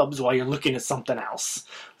 see subs while you're looking at something else.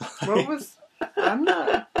 What was... I'm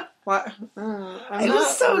not... What? It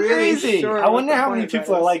was so really crazy. Sure I wonder how many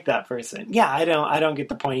people are like that person. Yeah, I don't get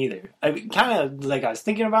the point either. I kind of I was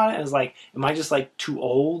thinking about it. I was like, am I just too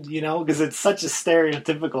old? Because it's such a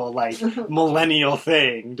stereotypical millennial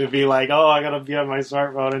thing to be like, oh, I gotta be on my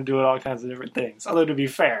smartphone and doing all kinds of different things. Although to be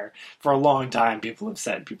fair, for a long time, people have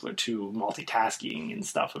said people are too multitasking and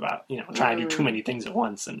stuff about trying to do too many things at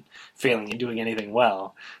once and failing at doing anything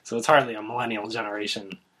well. So it's hardly a millennial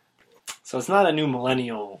generation. So it's not a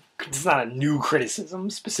new criticism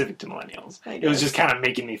specific to millennials. It was just kind of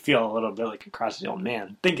making me feel a little bit like a crotchety old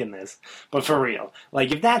man thinking this. But for real,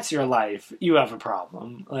 if that's your life, you have a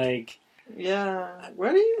problem. Yeah.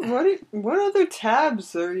 What other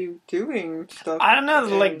tabs are you doing stuff? I don't know,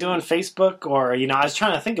 doing Facebook or, I was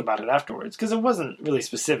trying to think about it afterwards because it wasn't really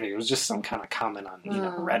specific. It was just some kind of comment on,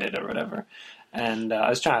 Reddit or whatever. And I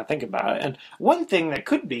was trying to think about it. And one thing that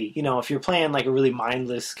could be, if you're playing a really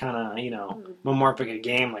mindless kind of, Momorphic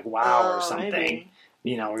game like WoW or something,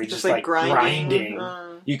 where you're just grinding.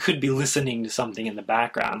 You could be listening to something in the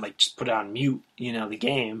background, just put it on mute, the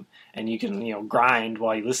game, and you can, grind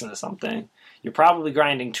while you listen to something. You're probably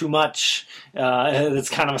grinding too much. That's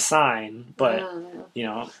kind of a sign, but,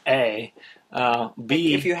 A.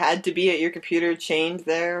 B. If you had to be at your computer chained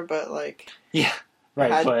there, but Yeah. Right,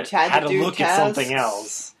 had to look at something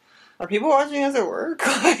else. Are people watching us at work?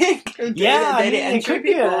 It could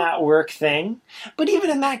be an at-work thing. But even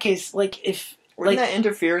in that case, if... Wouldn't that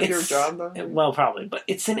interfere with your job, though? Well, probably. But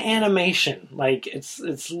it's an animation.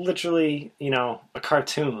 It's literally, a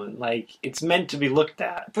cartoon. It's meant to be looked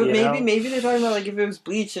at. But maybe they're talking about, if it was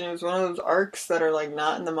Bleach and it was one of those arcs that are,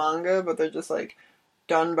 not in the manga, but they're just,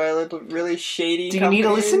 done by a really shady Do you need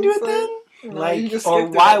to listen to it, then? Or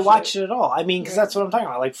why watch it at all? I mean, because that's what I'm talking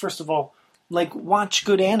about. First of all, watch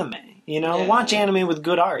good anime. Watch anime with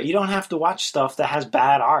good art. You don't have to watch stuff that has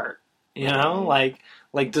bad art.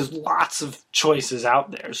 There's lots of choices out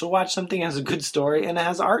there. So watch something that has a good story and it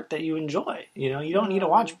has art that you enjoy. You don't need to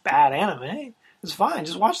watch bad anime. It's fine.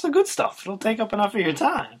 Just watch the good stuff. It'll take up enough of your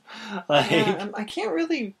time. I can't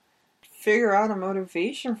really figure out a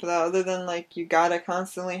motivation for that other than, like, you gotta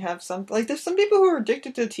constantly have something. Like, there's some people who are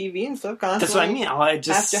addicted to TV and stuff constantly. That's what I mean. It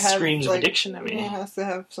just screams of addiction to me. It has to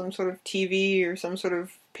have some sort of TV or some sort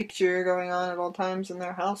of picture going on at all times in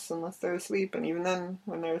their house unless they're asleep. And even then,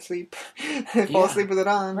 when they're asleep, they fall asleep with it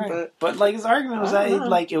on. Right. But, like, his argument was that,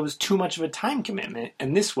 like, it was too much of a time commitment.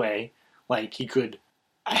 And this way, like, he could...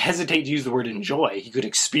 I hesitate to use the word enjoy. He could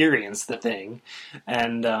experience the thing,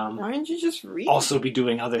 and why didn't you just read? Also, be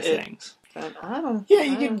doing other things. I don't. Yeah,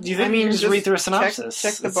 you could. You think you can just read through a synopsis?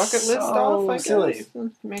 Check the bucket list off. I guess.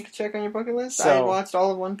 Make a check on your bucket list. I watched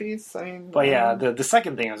all of One Piece. But yeah, the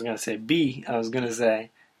second thing I was going to say, I was going to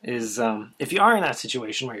say is if you are in that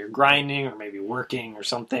situation where you're grinding or maybe working or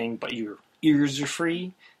something, but your ears are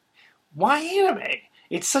free, why anime?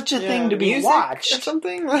 It's such a thing to be watched or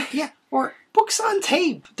something. Or books on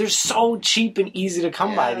tape. They're so cheap and easy to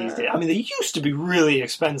come by these days. I mean, they used to be really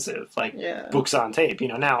expensive, like books on tape. You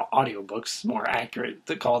know, now audiobooks, more accurate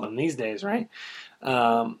to call them these days, right?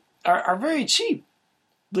 Are very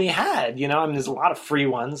cheaply had. You know, I mean, there's a lot of free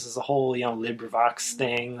ones. There's a whole, LibriVox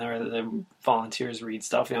thing where the volunteers read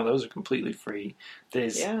stuff. You know, those are completely free.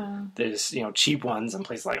 There's cheap ones in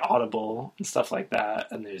places like Audible and stuff like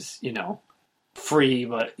that. And there's, free,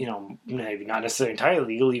 but maybe not necessarily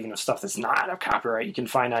entirely legal. Even if stuff that's not of copyright, you can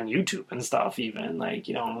find on YouTube and stuff. Even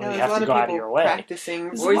you don't really have to go out of your way. Practicing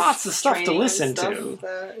there's lots of stuff to listen to.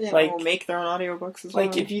 That, make their own audiobooks as well.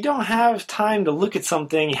 Like if you don't have time to look at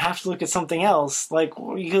something, you have to look at something else. Like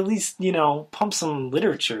you can at least pump some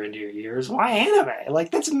literature into your ears. Why anime?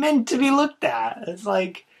 Like that's meant to be looked at. It's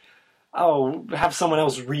like. Oh, have someone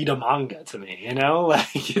else read a manga to me,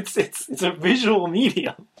 Like it's a visual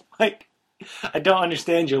medium. Like I don't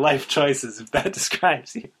understand your life choices if that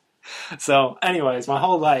describes you. So, anyways, my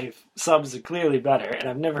whole life, subs are clearly better, and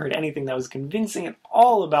I've never heard anything that was convincing at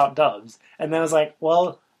all about dubs. And then I was like,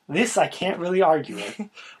 well, this I can't really argue with.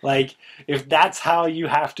 Like, if that's how you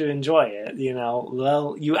have to enjoy it,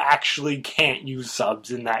 well, you actually can't use subs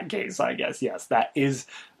in that case, I guess. Yes, that is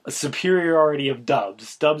a superiority of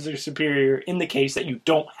dubs. Dubs are superior in the case that you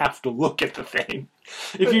don't have to look at the thing.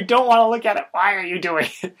 If you don't want to look at it, why are you doing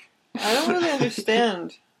it? I don't really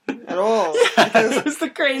understand at all. It was the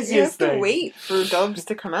craziest thing. You have to wait for dubs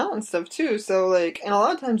to come out and stuff too. So and a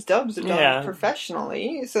lot of times dubs are done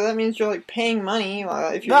professionally. So that means you're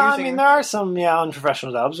I mean there are some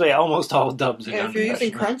unprofessional dubs, but almost all dubs are done. If you're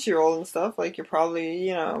using Crunchyroll and stuff, you're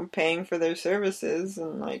probably paying for their services,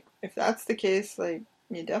 and if that's the case,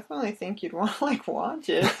 you definitely think you'd want to watch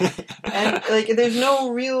it. And there's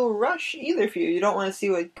no real rush either for you. You don't want to see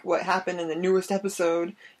what happened in the newest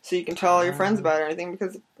episode so you can tell all your friends about it or anything,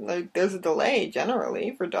 because there's a delay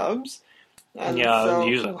generally for dubs. And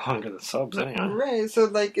usually longer than subs anyway. Right,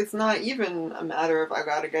 so it's not even a matter of I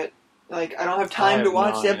gotta get I don't have time to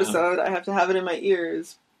watch the episode. I have to have it in my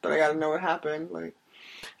ears, but I gotta know what happened.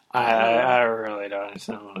 I really don't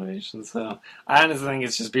understand motivation, so I honestly think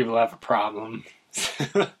it's just people have a problem.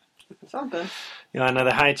 Something. You want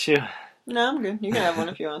another haichu? No, I'm good. You can have one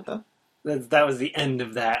if you want, though. That was the end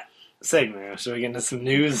of that segment. Shall we get into some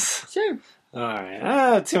news? Sure.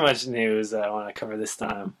 Alright. Too much news that I want to cover this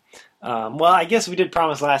time. Well, I guess we did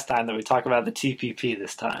promise last time that we'd talk about the TPP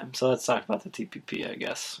this time. So let's talk about the TPP, I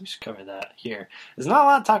guess. We should cover that here. There's not a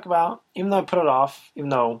lot to talk about, even though I put it off, even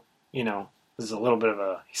though, this is a little bit of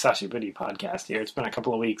a Hisashi Budi podcast here. It's been a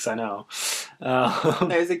couple of weeks, I know.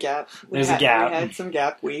 There's a gap. There's a gap. We had some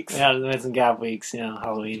gap weeks. Yeah, we had some gap weeks,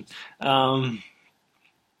 Halloween.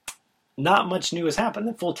 Not much new has happened.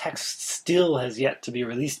 The full text still has yet to be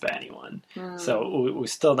released by anyone. So we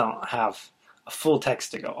still don't have a full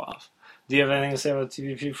text to go off. Do you have anything to say about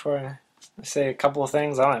TPP before I say a couple of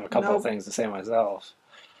things? I don't have a couple of things to say myself.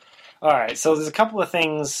 Alright, so there's a couple of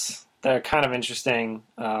things that are kind of interesting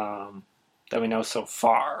that we know so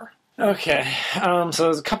far. Okay, so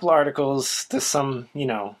there's a couple articles, there's some, I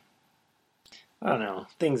don't know,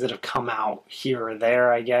 things that have come out here or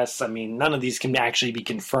there, I guess. I mean, none of these can actually be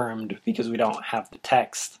confirmed because we don't have the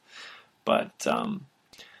text. But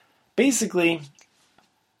basically,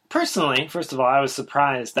 personally, first of all, I was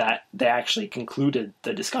surprised that they actually concluded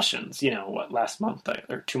the discussions. Last month,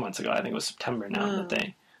 or 2 months ago, I think it was September now that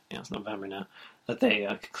they, it's November now, that they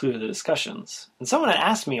concluded the discussions. And someone had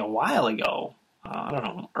asked me a while ago, I don't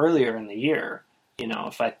know, earlier in the year,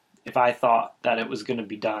 if I thought that it was going to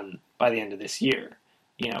be done by the end of this year,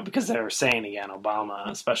 because they were saying again, Obama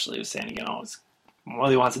especially was saying again,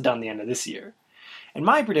 he wants it done the end of this year. And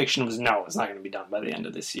my prediction was no, it's not going to be done by the end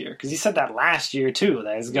of this year. Because he said that last year, too,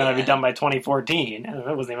 that it's going to be done by 2014. And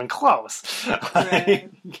it wasn't even close. Right.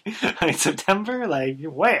 Like September? Like,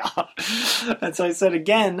 way off. And so I said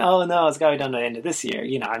again, oh, no, it's got to be done by the end of this year.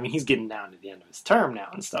 You know, I mean, he's getting down to the end of his term now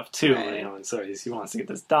and stuff, too. Right. You know, and so he wants to get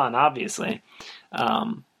this done, obviously.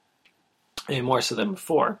 And more so than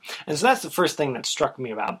before. And so that's the first thing that struck me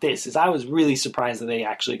about this, is I was really surprised that they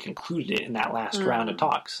actually concluded it in that last round of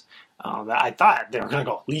talks. I thought they were going to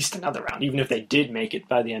go at least another round, even if they did make it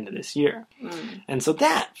by the end of this year. And so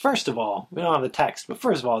that, first of all, we don't have the text, but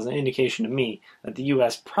first of all, is an indication to me that the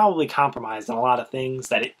U.S. probably compromised on a lot of things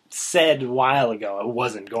that it said a while ago it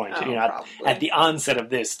wasn't going to. At the onset of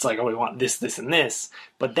this, it's like, oh, we want this, this, and this.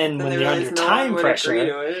 But then when they're under time pressure,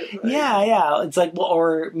 it's like, well,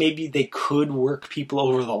 or maybe they could work people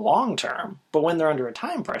over the long term, but when they're under a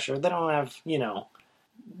time pressure, they don't have,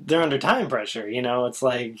 they're under time pressure, it's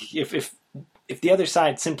like if the other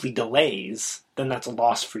side simply delays, then that's a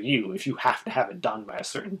loss for you if you have to have it done by a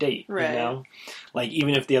certain date, right. Like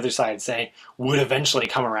even if the other side, say, would eventually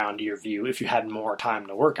come around to your view if you had more time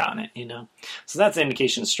to work on it, So that's an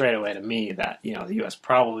indication straight away to me that, the U.S.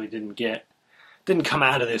 probably didn't come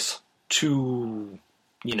out of this too,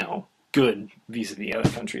 good vis-a-vis other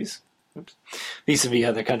countries. Vis-a-vis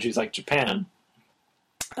other countries like Japan.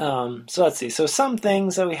 So let's see. So some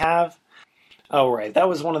things that we have. Oh, right. That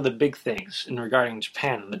was one of the big things in regarding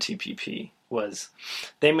Japan and the TPP was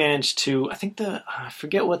they managed to, I think I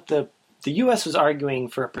forget what the U.S. was arguing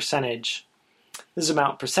for a percentage. This is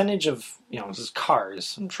about percentage of, this is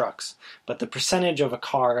cars and trucks, but the percentage of a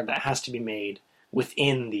car that has to be made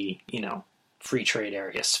within the, free trade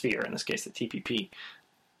area sphere, in this case the TPP,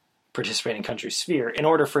 participating country sphere, in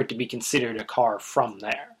order for it to be considered a car from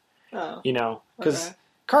there. Oh. Because... Okay.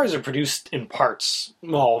 Cars are produced in parts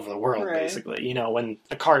all over the world, basically. When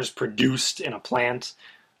a car is produced in a plant,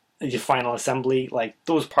 the final assembly, like,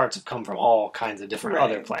 those parts have come from all kinds of different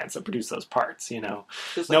other plants that produce those parts,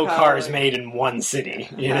 Just no like car is made in one city,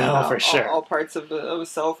 for sure. All parts of a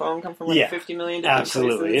cell phone come from 50 million different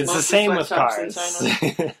absolutely. places. It's the same with cars.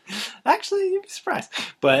 Actually, you'd be surprised.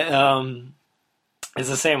 But it's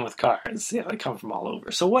the same with cars. Yeah, they come from all over.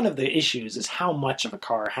 So one of the issues is how much of a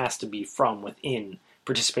car has to be from within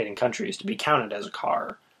participating countries to be counted as a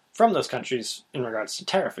car from those countries in regards to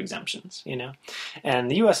tariff exemptions, And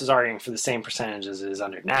the U.S. is arguing for the same percentage as it is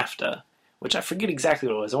under NAFTA, which I forget exactly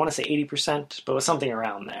what it was. I want to say 80%, but it was something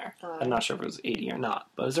around there. I'm not sure if it was 80 or not,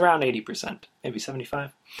 but it was around 80%, maybe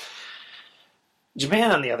 75. Japan,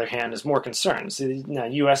 on the other hand, is more concerned. So,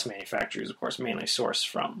 U.S. manufacturers, of course, mainly source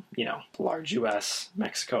from, large U.S.,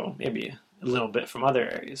 Mexico, maybe a little bit from other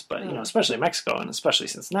areas, but, especially Mexico, and especially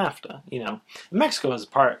since NAFTA, Mexico is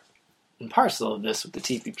part and parcel of this with the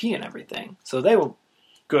TPP and everything, so they were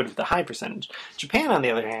good with the high percentage. Japan, on the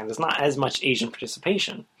other hand, is not as much Asian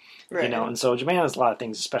participation, and so Japan has a lot of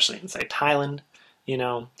things, especially in, say, Thailand,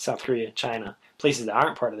 South Korea, China, places that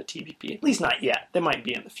aren't part of the TPP, at least not yet. They might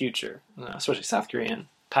be in the future, especially South Korea and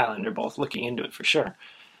Thailand are both looking into it for sure.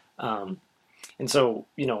 And so,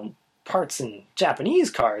 parts in Japanese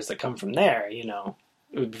cars that come from there, it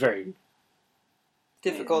would be very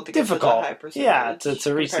difficult to get such a high percentage.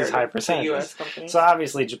 To reach these high percentages. So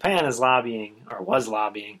obviously Japan is was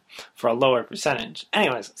lobbying for a lower percentage.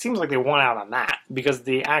 Anyways, it seems like they won out on that because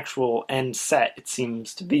the actual end set, it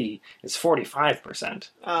seems to be, is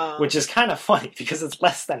 45%, which is kind of funny because it's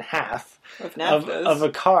less than half of a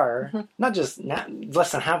car. Not just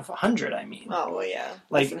less than half of 100, I mean. Oh, well, yeah.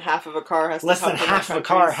 Like, less than half of a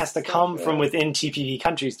car has to come from within TPP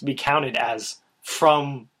countries to be counted as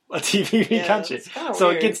from a TPP country. So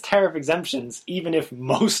weird. It gets tariff exemptions even if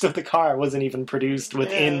most of the car wasn't even produced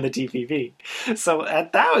within the TPP. So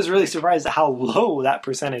that was really surprised at how low that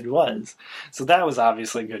percentage was. So that was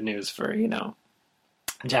obviously good news for,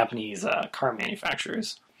 Japanese car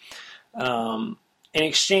manufacturers. In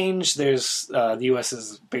exchange, there's the U.S.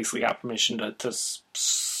 has basically got permission to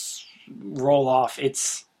roll off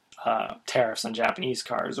its tariffs on Japanese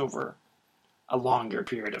cars over a longer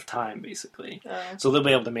period of time, basically. So they'll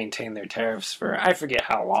be able to maintain their tariffs for, I forget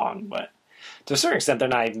how long, but to a certain extent, they're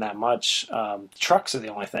not even that much. Trucks are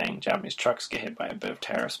the only thing. Japanese trucks get hit by a bit of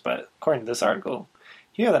tariffs, but according to this article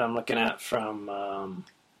here that I'm looking at from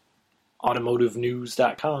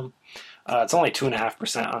automotivenews.com, it's only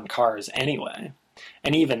 2.5% on cars anyway.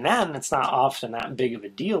 And even then, it's not often that big of a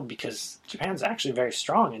deal because Japan's actually very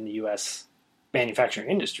strong in the U.S. manufacturing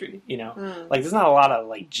industry, Like, there's not a lot of,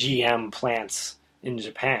 GM plants in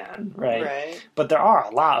Japan, right? But there are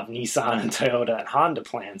a lot of Nissan and Toyota and Honda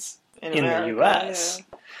plants in the U.S.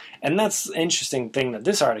 Yeah. And that's the interesting thing that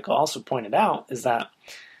this article also pointed out is that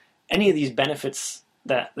any of these benefits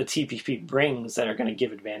that the TPP brings that are going to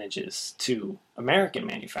give advantages to American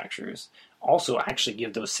manufacturers also actually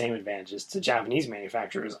give those same advantages to Japanese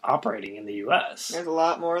manufacturers operating in the U.S. There's a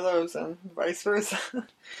lot more of those, and vice versa.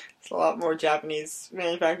 There's a lot more Japanese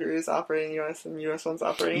manufacturers operating in the U.S. than U.S. ones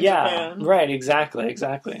operating in Japan. Yeah, right,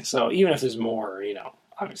 exactly. So even if there's more,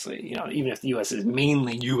 obviously, even if the U.S. is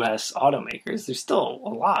mainly U.S. automakers, there's still a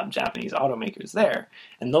lot of Japanese automakers there,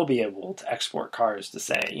 and they'll be able to export cars to,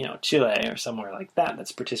 say, Chile or somewhere like that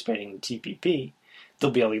that's participating in the TPP. They'll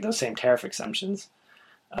be able to get those same tariff exemptions.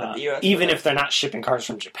 Even if they're not shipping cars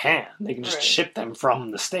from Japan, they can just ship them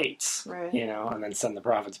from the States, and then send the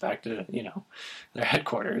profits back to, their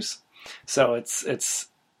headquarters. So it's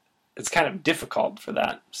kind of difficult for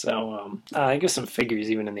that. So I give some figures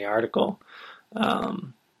even in the article.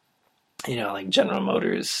 Like General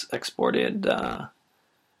Motors exported,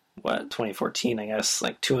 2014, I guess,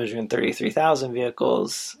 like 233,000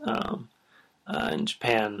 vehicles. And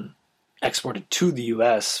Japan exported to the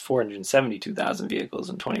U.S. 472,000 vehicles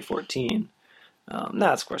in 2014.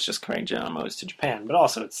 That's, of course, just comparing General Motors to Japan, but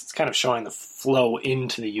also it's kind of showing the flow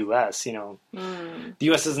into the U.S. The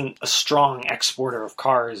U.S. isn't a strong exporter of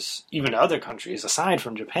cars even to other countries aside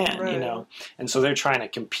from Japan, and so they're trying to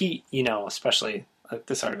compete, especially, like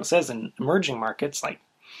this article says, in emerging markets like,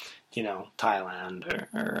 Thailand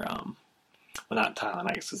or well, not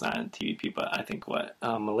Thailand, I guess it's not in TVP, but I think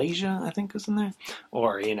Malaysia, I think, is in there,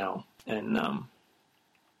 or, and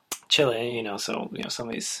Chile, so some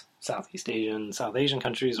of these South Asian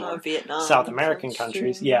countries, or Vietnam, South American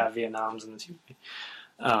countries. Too. Yeah, Vietnam's in the TPP.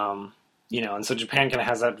 And so Japan kind of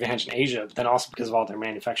has that advantage in Asia, but then also because of all their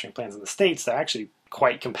manufacturing plants in the States, they're actually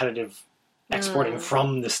quite competitive exporting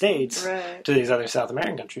from the States to these other South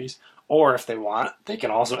American countries. Or if they want, they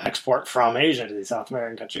can also export from Asia to these South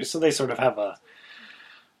American countries. So they sort of have a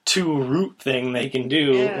two-route thing they can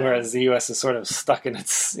do, whereas the U.S. is sort of stuck in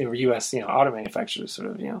its U.S. Auto manufacturers sort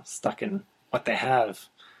of stuck in what they have.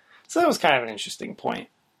 So that was kind of an interesting point.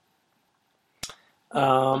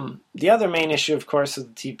 The other main issue, of course,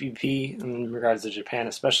 of the TPP in regards to Japan,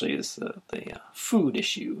 especially, is the food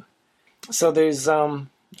issue. So there's a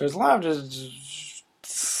lot of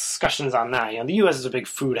discussions on that. The U.S. is a big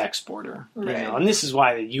food exporter, and this is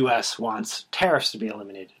why the U.S. wants tariffs to be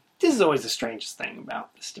eliminated. This is always the strangest thing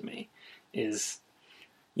about this to me, is,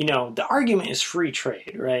 the argument is free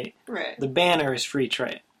trade, right? Right. The banner is free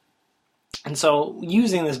trade. And so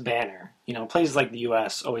using this banner, places like the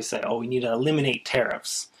U.S. always say, we need to eliminate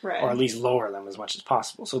tariffs, or at least lower them as much as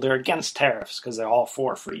possible. So they're against tariffs because they're all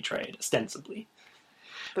for free trade, ostensibly.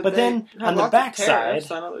 But then on the backside,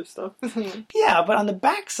 on other stuff. yeah, but on the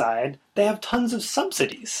backside, they have tons of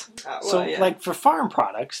subsidies. Like for farm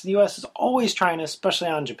products, the U.S. is always trying to, especially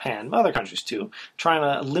on Japan, but other countries too, trying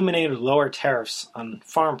to eliminate or lower tariffs on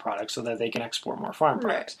farm products so that they can export more farm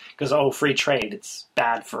products. Because, free trade, it's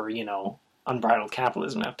bad for, unbridled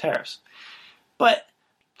capitalism to have tariffs. But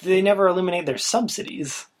they never eliminate their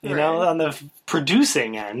subsidies. On the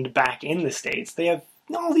producing end, back in the States, they have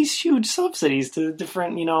all these huge subsidies to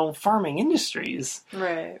different, farming industries.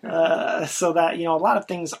 Right. So that, a lot of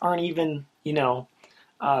things aren't even,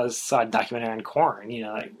 saw a documentary on corn,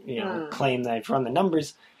 claim that if you run the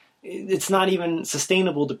numbers, it's not even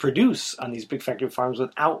sustainable to produce on these big factory farms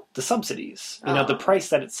without the subsidies. The price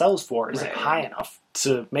that it sells for isn't high enough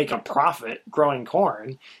to make a profit growing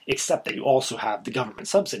corn, except that you also have the government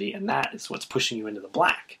subsidy, and that is what's pushing you into the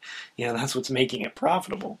black. That's what's making it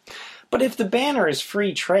profitable. But if the banner is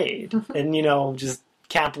free trade and, just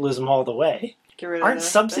capitalism all the way, aren't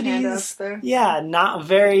subsidies, not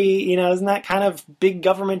very, isn't that kind of big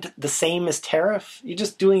government the same as tariff? You're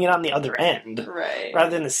just doing it on the other end. Right.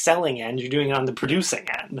 Rather than the selling end, you're doing it on the producing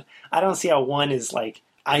end. I don't see how one is,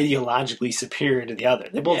 ideologically superior to the other.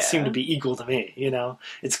 They both seem to be equal to me,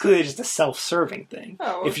 It's clearly just a self-serving thing.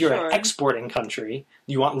 If you're an exporting country,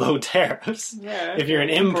 you want low tariffs. Yeah, if you're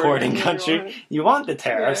an importing country, you want the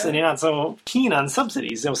tariffs, and you're not so keen on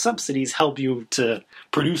subsidies. Subsidies help you to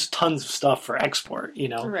produce tons of stuff for export,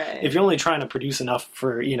 If you're only trying to produce enough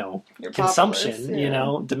for,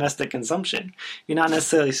 consumption, domestic consumption, you're not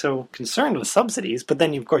necessarily so concerned with subsidies, but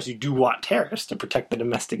then, of course, you do want tariffs to protect the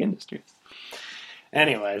domestic industries.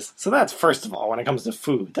 Anyways, so that's first of all, when it comes to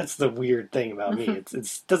food, that's the weird thing about me.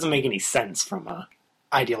 It doesn't make any sense from a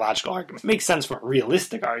ideological argument. It makes sense from a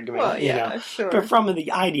realistic argument, sure. But from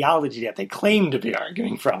the ideology that they claim to be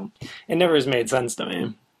arguing from, it never has made sense to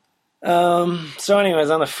me. So anyways,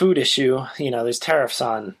 on the food issue, there's tariffs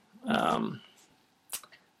on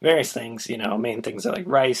various things, main things are like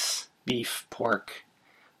rice, beef, pork,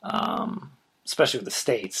 especially with the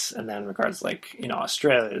States, and then in regards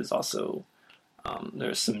Australia is also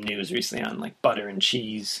There's some news recently on like butter and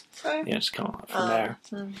cheese. Okay. Yeah, just come from there.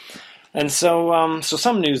 And so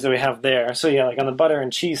some news that we have there. So yeah, like on the butter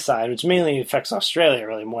and cheese side, which mainly affects Australia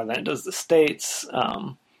really more than it does the States.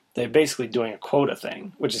 They're basically doing a quota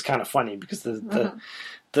thing, which is kind of funny because the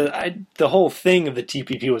whole thing of the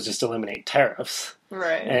TPP was just to eliminate tariffs.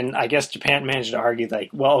 Right. And I guess Japan managed to argue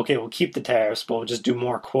like, well, okay, we'll keep the tariffs, but we'll just do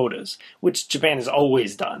more quotas, which Japan has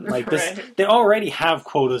always done. Like this, they already have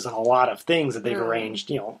quotas on a lot of things that they've arranged,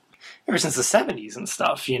 ever since the 70s and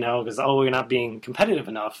stuff, because, we're not being competitive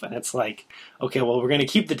enough. And it's like, okay, well, we're going to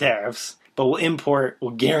keep the tariffs, but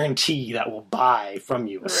we'll guarantee that we'll buy from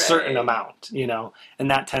you a certain amount, and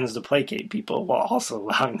that tends to placate people while also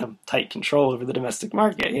allowing them tight control over the domestic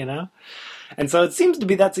market, And so it seems to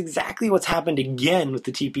be that's exactly what's happened again with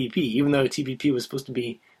the TPP, even though the TPP was supposed to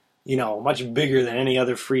be, much bigger than any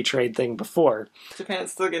other free trade thing before.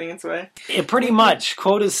 Japan's still getting its way. Pretty much.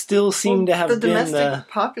 Quotas still seem to have been the domestic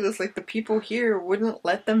populace, like the people here, wouldn't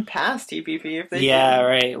let them pass TPP if they Yeah,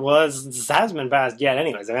 right. Well, this hasn't been passed yet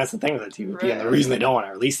anyways. And that's the thing with the TPP. And the reason they don't want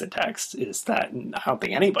to release the text is that I don't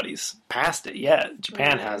think anybody's passed it yet.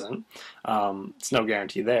 Japan hasn't. It's no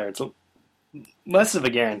guarantee there. It's less of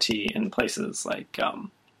a guarantee in places like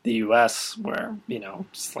the U.S. where,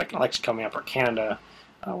 it's like an election coming up, or Canada,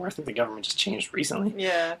 where I think the government just changed recently.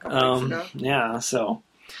 Yeah, a couple weeks ago. Yeah, so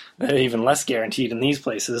they're even less guaranteed in these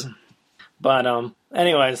places. But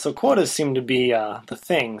anyway, so quotas seem to be the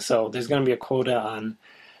thing. So there's going to be a quota on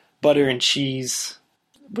butter and cheese,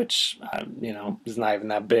 which, is not even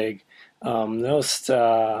that big. Most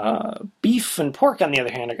beef and pork, on the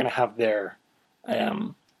other hand, are going to have their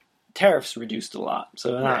tariffs reduced a lot.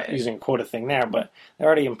 So they're not using a quota thing there, but they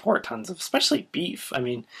already import tons of, especially beef. I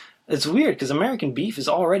mean, it's weird because American beef is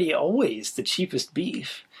already always the cheapest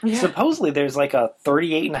beef. Yeah. Supposedly there's like a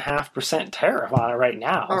 38.5% tariff on it right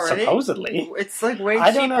now. Already? Supposedly. It's like way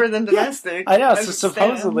cheaper than domestic. Yeah, I know. So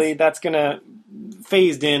supposedly that's going to,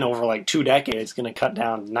 phased in over like 2 decades, going to cut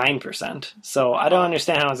down 9%. So I don't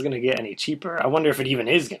understand how it's going to get any cheaper. I wonder if it even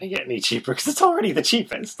is going to get any cheaper because it's already the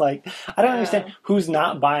cheapest. Like, I don't understand who's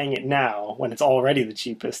not buying it now when it's already the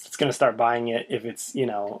cheapest. It's going to start buying it if it's,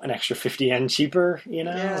 an extra 50 yen cheaper,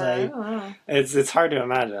 Yeah, I don't know. It's hard to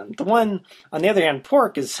imagine. The one, on the other hand,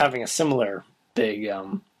 pork is having a similar big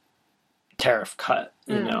tariff cut,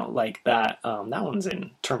 like that. That one's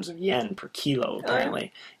in terms of yen per kilo,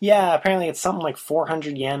 apparently. Yeah, apparently it's something like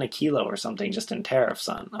 400 yen a kilo or something just in tariffs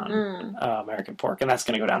on American pork, and that's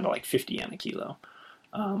going to go down to like 50 yen a kilo.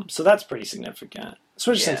 So that's pretty significant.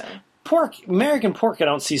 Especially since American pork I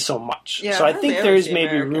don't see so much. Yeah, so I think there's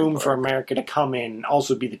maybe room for America to come in and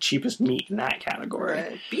also be the cheapest meat in that category.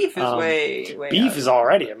 Right. Beef is way beef is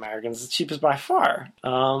already American. It's the cheapest by far.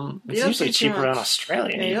 It's usually cheaper than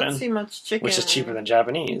Australian even. You don't see much chicken. Which is cheaper than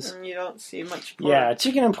Japanese. And you don't see much pork. Yeah,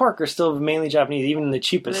 chicken and pork are still mainly Japanese, even the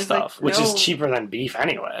cheapest stuff, which is cheaper than beef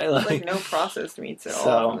anyway. There's like no processed meats at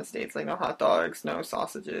all in the States. Like no hot dogs, no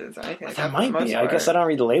sausages, anything like that. That might be. I guess I don't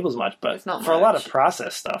read the labels much, but for a lot of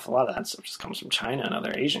processed stuff, a lot of that stuff just comes from China and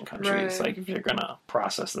other Asian countries. Like if you're gonna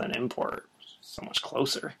process and then import, so much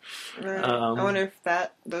closer. Right. I wonder if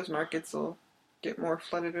those markets will get more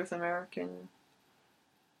flooded with American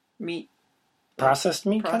meat. Processed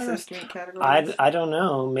meat categories? I don't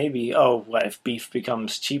know. Maybe. Oh, what if beef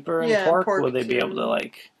becomes cheaper in pork? Will they be able to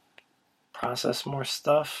like process more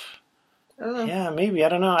stuff? Yeah, maybe. I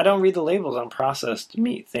don't know. I don't read the labels on processed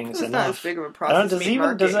meat things enough. It's not as big of a processed meat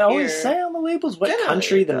market does it always say on the labels what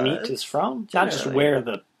country the meat is from? Not just where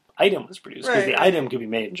the item was produced. Because the item could be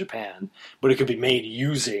made in Japan, but it could be made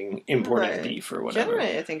using imported beef or whatever.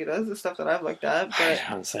 Generally, I think it does. The stuff that I've looked at. But I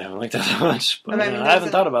don't say I haven't looked at that much, but I haven't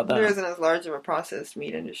thought about that. There isn't as large of a processed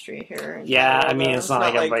meat industry here. Yeah, I mean, it's not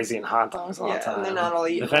like everybody's eating hot dogs all the time. And they're not all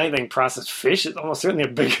eating. If anything, processed fish is almost certainly a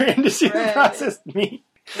bigger industry than processed meat.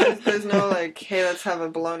 There's no like, hey, let's have a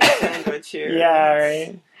bologna sandwich here. Yeah,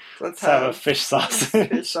 right. Let's have a fish sausage.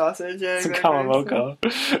 Fish sausage, yeah. Some kamamoko.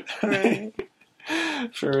 Right.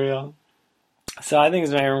 For real. So I think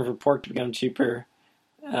there's very room for pork to become cheaper.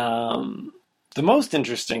 The most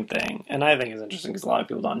interesting thing, and I think is interesting because a lot of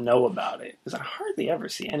people don't know about it, is I hardly ever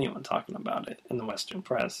see anyone talking about it in the Western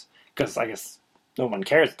press. Because I guess no one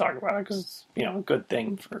cares to talk about it because it's, a good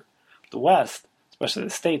thing for the West, especially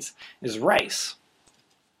the States, is rice.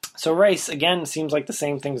 So rice, again, seems like the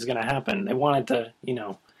same thing is going to happen. They wanted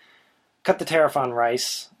to, cut the tariff on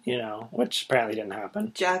rice, which apparently didn't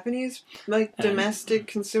happen. Japanese, domestic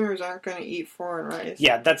consumers aren't going to eat foreign rice.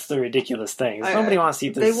 Yeah, that's the ridiculous thing. Nobody wants to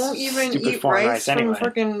eat this. They won't even eat rice from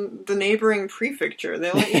freaking the neighboring prefecture.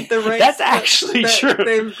 They only eat the rice that's actually true.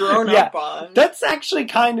 They've grown up on. That's actually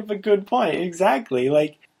kind of a good point. Exactly.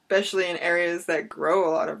 Like, especially in areas that grow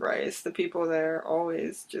a lot of rice, the people there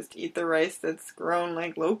always just eat the rice that's grown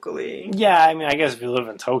like locally. Yeah, I mean, I guess if you live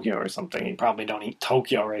in Tokyo or something, you probably don't eat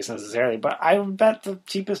Tokyo rice necessarily. But I would bet the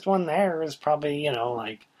cheapest one there is probably,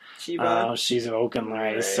 like Shizuokan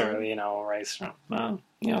rice, right. or rice from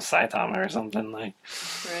Saitama or something like.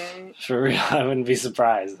 Right. For real, I wouldn't be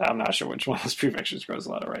surprised. I'm not sure which one of those prefectures grows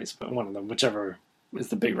a lot of rice, but one of them, whichever is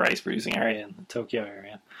the big rice producing area in the Tokyo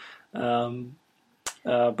area.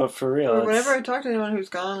 But for real, whenever I talk to anyone who's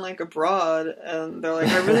gone like abroad and they're like,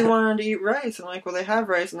 I really wanted to eat rice, I'm like, well, they have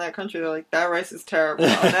rice in that country. They're like, that rice is terrible.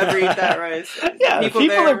 I'll never eat that rice. Yeah, people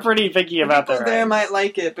are pretty picky about their rice. People there might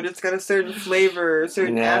like it, but it's got a certain flavor, a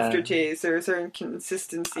certain aftertaste, or a certain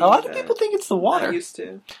consistency. A lot of people think it's the water. Not used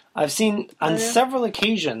to. I've seen on several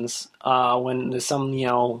occasions when there's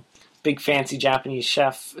some big fancy Japanese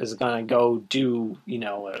chef is going to go do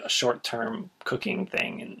a short-term cooking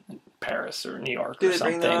thing in Paris or New York or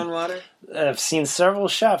something. Do they bring their own water? I've seen several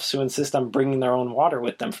chefs who insist on bringing their own water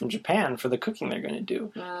with them from Japan for the cooking they're going to do.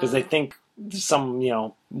 Because they think some,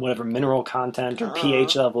 whatever mineral content or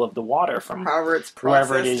pH level of the water from however it's processed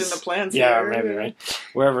wherever it is, in the plants. Yeah, maybe, right?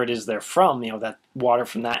 Wherever it is they're from, that water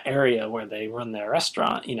from that area where they run their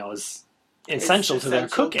restaurant, is essential to their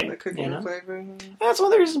cooking. To the cooking flavor. That's one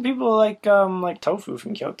of the reasons people like tofu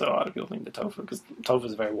from Kyoto. A lot of people think the tofu, because tofu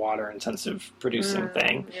is a very water-intensive producing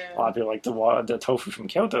thing. Yeah. A lot of people like the tofu from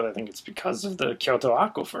Kyoto. I think it's because of the Kyoto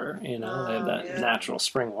aquifer. They have that natural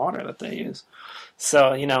spring water that they use.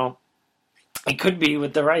 So, it could be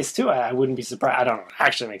with the rice, too. I wouldn't be surprised. I don't know. It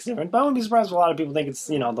actually makes a difference. But I wouldn't be surprised if a lot of people think it's,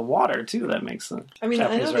 the water, too, that makes the Japanese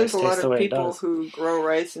rice taste the way it does. I know there's a lot of people who grow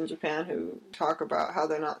rice in Japan who talk about how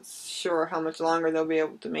they're not sure how much longer they'll be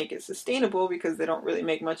able to make it sustainable because they don't really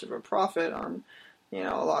make much of a profit on, a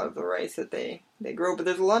lot of the rice that they grow. But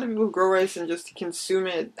there's a lot of people who grow rice and just consume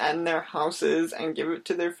it in their houses and give it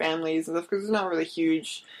to their families and stuff because it's not really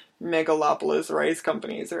huge megalopolis rice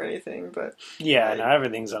companies or anything, but now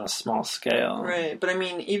everything's on a small scale, right? But I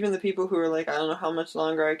mean, even the people who are like, I don't know how much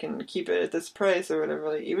longer I can keep it at this price or whatever,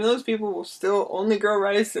 like, even those people will still only grow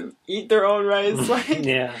rice and eat their own rice. Like,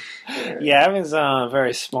 everything's on a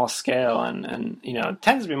very small scale, and it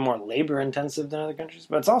tends to be more labor intensive than other countries,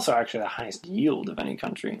 but it's also actually the highest yield of any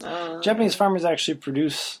country. Japanese farmers actually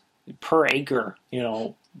produce per acre,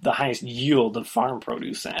 the highest yield of farm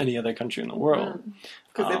produce in any other country in the world.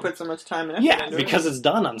 Because they put so much time and effort into it. Because it's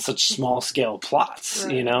done on such small scale plots.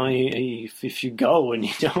 Right. If you go and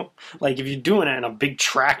you don't, like, if you're doing it in a big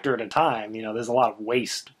tractor at a time, there's a lot of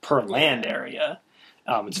waste per land area.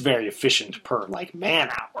 It's very efficient per man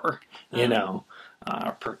hour,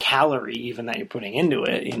 per calorie even that you're putting into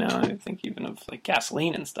it. I think even of like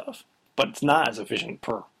gasoline and stuff, but it's not as efficient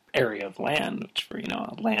per area of land, which for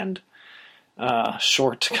a land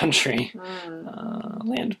short country,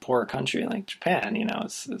 land poor country like Japan,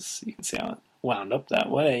 it's you can see how it wound up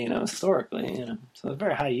that way, historically, So there's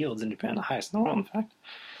very high yields in Japan, the highest in the world, in fact.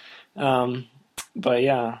 But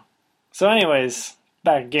yeah. So anyways,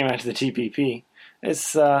 getting back to the TPP, it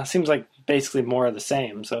seems like basically more of the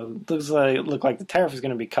same. So it look like the tariff is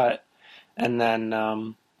going to be cut, and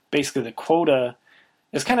then basically the quota.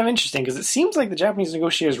 It's kind of interesting because it seems like the Japanese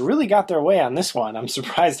negotiators really got their way on this one. I'm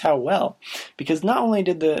surprised how well. Because not only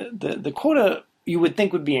did the quota you would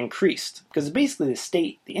think would be increased, because basically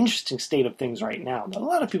the interesting state of things right now that a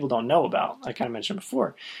lot of people don't know about, I kind of mentioned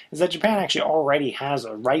before, is that Japan actually already has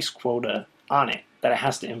a rice quota on it that it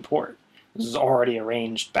has to import. This was already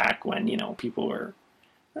arranged back when, people were,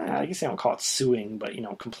 I guess they don't call it suing, but,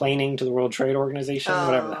 complaining to the World Trade Organization,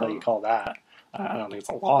 whatever the hell you call that. I don't think it's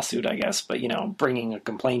a lawsuit, I guess, but, bringing a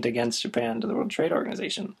complaint against Japan to the World Trade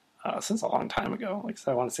Organization since a long time ago. Like, so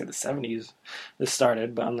I want to say the 70s this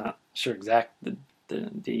started, but I'm not sure the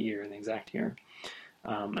year and the exact year.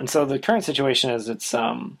 And so the current situation is it's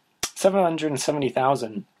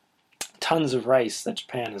 770,000 tons of rice that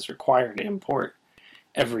Japan is required to import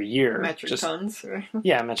every year. Metric tons, right?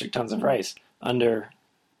 Yeah, metric tons of rice under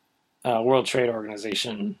World Trade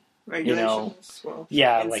Organization regulations, like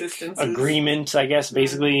agreement, I guess,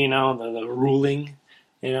 basically, the ruling,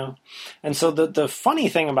 And so the funny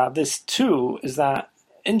thing about this, too, is that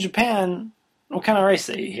in Japan, what kind of rice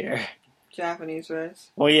they eat here? Japanese rice.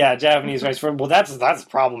 Well, yeah, Japanese rice. Well, that's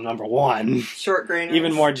problem number one. Short grain rice.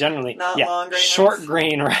 Even more generally. Not long grain short rice.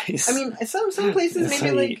 Grain rice. I mean, some places,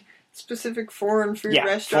 maybe like specific foreign food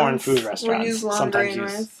restaurants. Foreign food restaurants. Will use long grain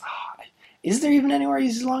rice. Is there even anywhere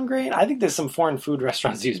uses long grain? I think there's some foreign food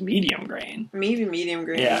restaurants that use medium grain. Maybe medium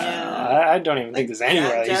grain, I don't even think there's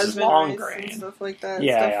anywhere that uses long grain. And stuff like that.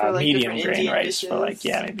 For medium grain rice for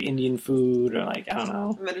maybe Indian food or I don't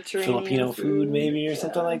know, Mediterranean Filipino food maybe or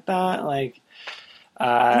something like that.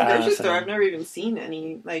 In the grocery store, I've never even seen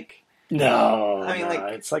any, like... No,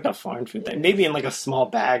 it's like a foreign food thing. Maybe in like a small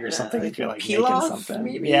bag or something if you're like making something.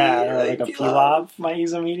 Maybe, yeah, like a pilaf might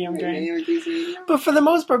use a medium grain. But for the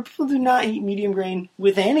most part, people do not eat medium grain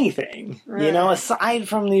with anything. Right. You know, aside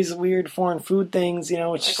from these weird foreign food things, you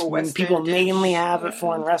know, which like people mainly have at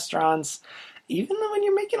foreign restaurants. Even when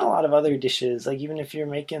you're making a lot of other dishes, like even if you're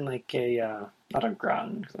making like a... not a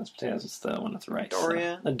gratin, because that's potatoes, it's the one that's rice.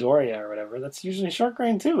 A doria or whatever. That's usually short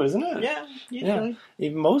grain too, isn't it? Yeah, usually.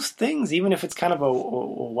 Yeah. Most things, even if it's kind of a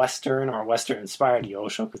Western or Western-inspired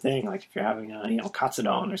yoshoku thing, like if you're having a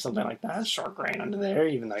katsudon or something like that, it's short grain under there,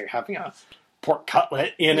 even though you're having a pork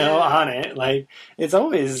cutlet, on it. Like, it's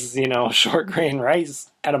always, short grain rice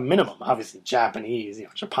at a minimum. Obviously, Japanese,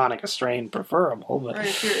 Japonica strain preferable. But right,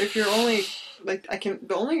 if you're only,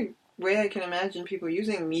 the only way I can imagine people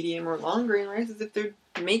using medium or long grain rice is if they're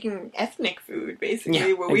making ethnic food,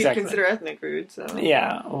 basically, what we consider ethnic food. So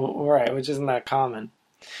yeah, right, which isn't that common.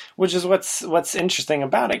 Which is what's interesting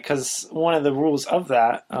about it, because one of the rules of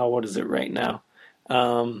that, what is it right now?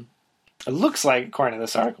 It looks like, according to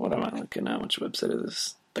this article, what am I looking at? Which website is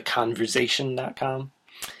this? Theconversation.com.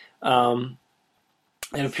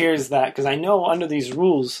 It appears that, because I know under these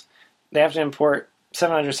rules, they have to import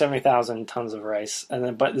 770,000 tons of rice,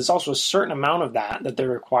 but there's also a certain amount of that they're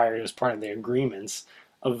required as part of their agreements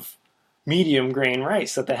of medium grain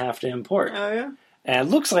rice that they have to import. Oh, yeah? And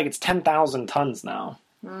it looks like it's 10,000 tons now.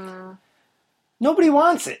 Nobody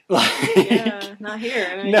wants it. Yeah, not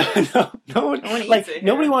here.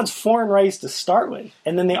 Nobody wants foreign rice to start with,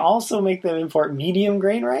 and then they also make them import medium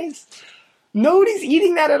grain rice. Nobody's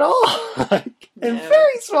eating that at all. In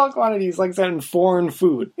very small quantities, like I said, in foreign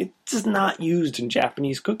food. It's just not used in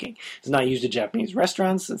Japanese cooking. It's not used at Japanese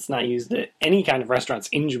restaurants. It's not used at any kind of restaurants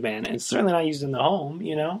in Japan. And it's certainly not used in the home,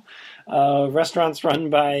 Restaurants run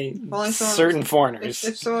by certain foreigners.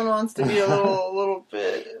 If someone wants to be a little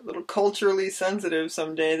culturally sensitive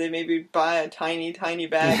someday, they maybe buy a tiny, tiny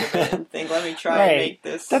bag of it and think, let me try and make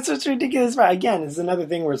this. That's what's ridiculous about it. Again, it's another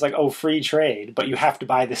thing where it's like, free trade, but you have to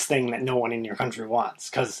buy this thing that no one in your country wants,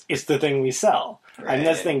 because it's the thing we sell. Right. And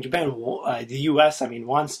that's the thing, the U.S.,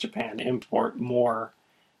 wants Japan to import more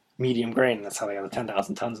medium grain, and that's how they got the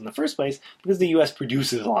 10,000 tons in the first place, because the U.S.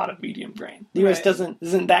 produces a lot of medium grain. The U.S.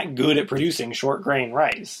 isn't that good at producing short grain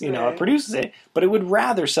rice. It produces it, but it would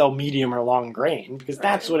rather sell medium or long grain, because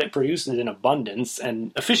that's what it produces in abundance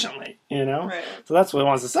and efficiently, Right. So that's what it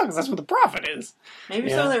wants to sell, because that's what the profit is.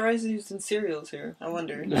 Maybe some of that rice is used in cereals here, I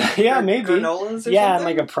wonder. Yeah, maybe. Granolas or something? Yeah, and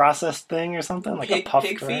like a processed thing or something, like a puffed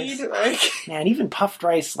pig rice. Feed? Yeah, and even puffed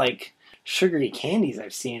rice, like sugary candies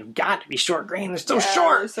I've seen have got to be short grain. They're so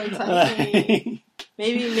short. They're so tiny.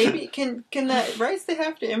 maybe can that rice they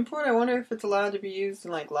have to import? I wonder if it's allowed to be used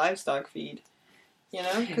in like livestock feed.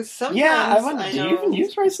 Because sometimes I wonder. Do you even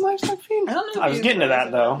use rice in livestock feed? I don't know. I was getting to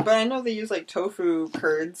that though. But I know they use like tofu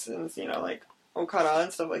curds and like okara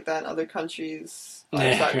and stuff like that in other countries.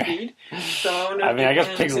 Livestock feed. So I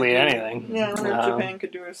guess pigs will eat anything. Yeah, I wonder if Japan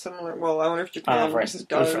could do a similar. Well, I wonder if Japan. I don't know if rice is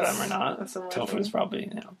good for them or not. Tofu is probably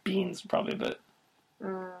beans are probably a bit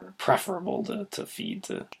preferable to feed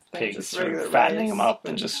to pigs for fattening them up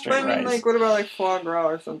and just straight rice. Like, what about like foie gras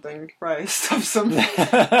or something? Rice, stuff some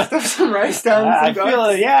rice down.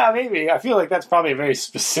 Maybe. I feel like that's probably a very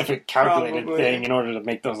specific, calculated thing in order to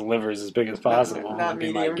make those livers as big as possible. Not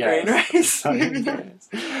medium grain rice.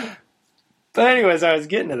 But anyways, I was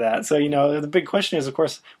getting to that. So, the big question is, of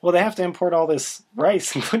course, well, they have to import all this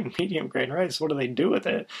rice, including medium grain rice. What do they do with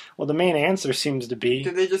it? Well, the main answer seems to be...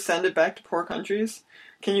 Do they just send it back to poor countries?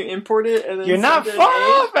 Can you import it and then You're not far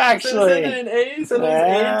off, actually. Send it in A's, send it in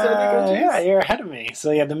A's to other countries? Yeah, you're ahead of me.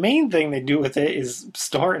 So, the main thing they do with it is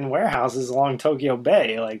store it in warehouses along Tokyo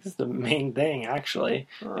Bay. Like, that's the main thing, actually,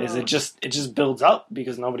 is it just builds up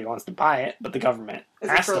because nobody wants to buy it, but the government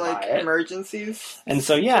has to buy it. Is it for, emergencies? And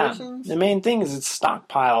so, the main thing is it's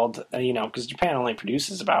stockpiled, because Japan only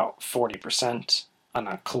produces about 40% on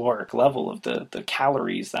a caloric level of the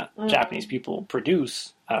calories that Japanese people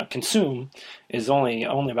consume is only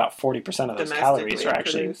about 40% of those calories are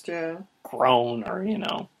actually produced, grown or,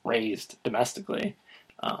 raised domestically.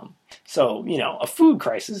 So, a food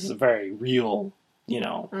crisis is a very real,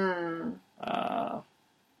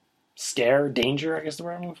 scare, danger, I guess the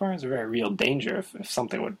word I'm looking for, is a very real danger if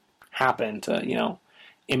something would happen to,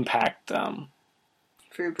 impact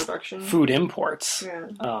food production, food imports,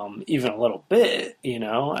 even a little bit,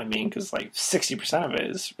 because like 60% of it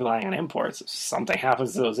is relying on imports. If something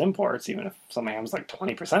happens to those imports, even if something happens like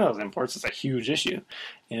 20% of those imports, it's a huge issue,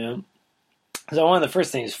 So one of the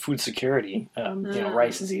first things is food security.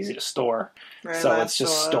 Rice is easy to store, so it's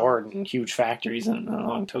just stored in huge factories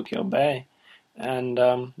along Tokyo Bay. And,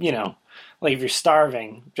 like if you're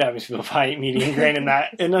starving, Japanese people probably eat medium grain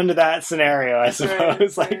and under that scenario, I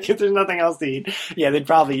suppose. Right. Like if there's nothing else to eat, yeah, they'd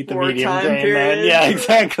probably eat the medium grain period. then. Yeah,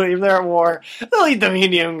 exactly. If they're at war, they'll eat the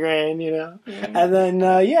medium grain, Yeah. And then,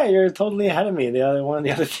 you're totally ahead of me. One of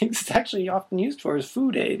the other things it's actually often used for is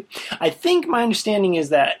food aid. I think my understanding is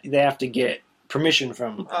that they have to get permission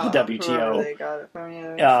from the WTO they got it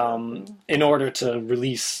from, in order to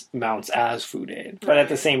release mounts as food aid. But at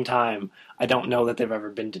the same time, I don't know that they've ever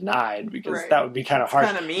been denied, because that would be kind of harsh.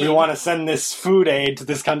 Kinda mean. We want to send this food aid to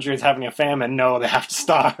this country that's having a famine. No, they have to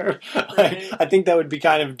starve. Right. I think that would be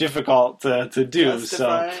kind of difficult to do.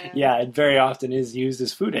 Justify, so it very often is used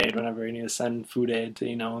as food aid whenever you need to send food aid to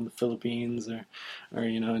the Philippines or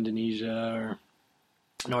Indonesia or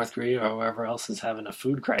North Korea or wherever else is having a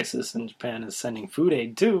food crisis, and Japan is sending food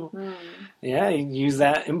aid too. Yeah, you use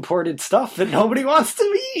that imported stuff that nobody wants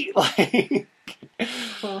to eat.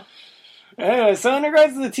 Anyway, so in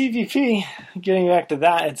regards to the TPP, getting back to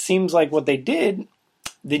that, it seems like what they did,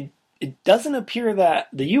 it doesn't appear that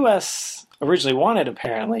the U.S. originally wanted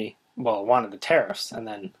the tariffs, and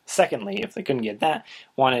then secondly, if they couldn't get that,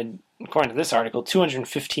 wanted, according to this article,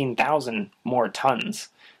 215,000 more tons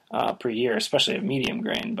per year, especially of medium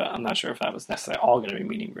grain, but I'm not sure if that was necessarily all going to be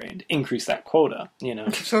medium grain to increase that quota,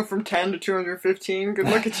 So from 10 to 215, good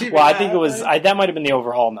luck achieving Well, I that. think it was, that might have been the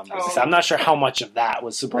overall numbers. Oh. I'm not sure how much of that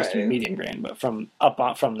was supposed to be medium grain, but from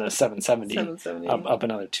the 770 up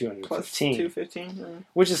another 215. Plus 215.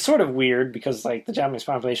 Which is sort of weird, because the Japanese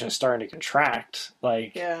population is starting to contract.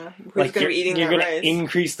 Who's going to be eating you're that going rice? to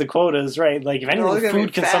increase the quotas, right? If anything,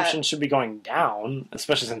 food consumption fat. should be going down,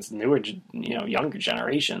 especially since newer, younger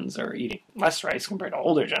generations are eating less rice compared to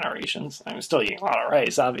older generations. I'm still eating a lot of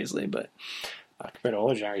rice, obviously, but compared to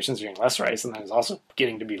older generations, are eating less rice, and there's also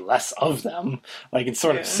getting to be less of them. It's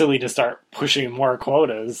sort of silly to start pushing more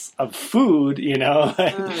quotas of food,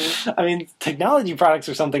 I mean, technology products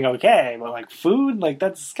are something okay, but food,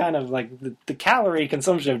 that's kind of the calorie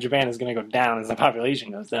consumption of Japan is going to go down as the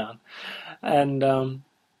population goes down. And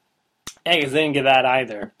I guess they didn't get that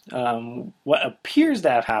either. What appears to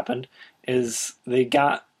have happened is they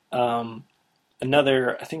got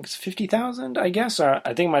another, I think it's 50,000, I guess, or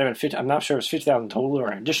I think it might have been 50, I'm not sure if it's 50,000 total or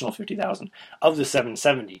an additional 50,000 of the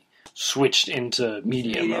 770 switched into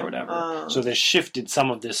medium or whatever. So they shifted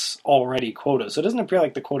some of this already quota. So it doesn't appear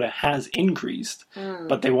like the quota has increased,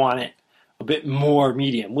 but they want it a bit more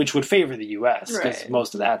medium, which would favor the U.S. because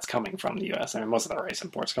most of that's coming from the U.S. I mean, most of the rice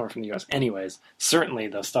imports coming from the U.S. anyways. Certainly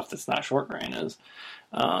the stuff that's not short grain is.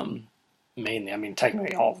 Mainly, I mean,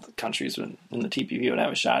 technically all the countries in the TPP would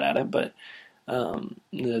have a shot at it, but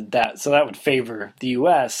that would favor the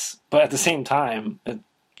U.S. But at the same time, it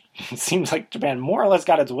seems like Japan more or less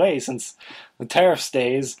got its way, since the tariff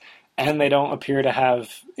stays, and they don't appear to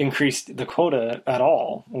have increased the quota at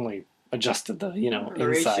all, only adjusted the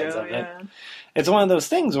insides ratio, of it. It's one of those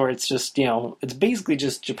things where it's just it's basically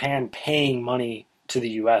just Japan paying money to the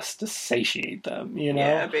U.S. to satiate them,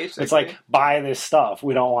 Yeah, basically. It's like, buy this stuff.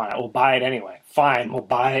 We don't want it. We'll buy it anyway. Fine, we'll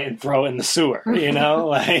buy it and throw it in the sewer, are you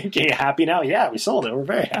happy now? Yeah, we sold it. We're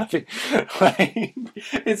very happy.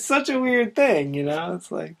 It's such a weird thing, It's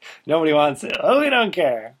like, nobody wants it. Oh, we don't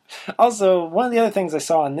care. Also, one of the other things I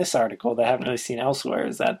saw in this article that I haven't really seen elsewhere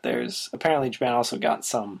is that there's, apparently Japan also got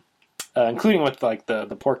some, including with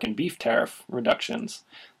the pork and beef tariff reductions,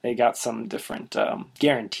 they got some different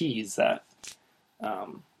guarantees that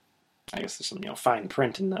I guess there's some fine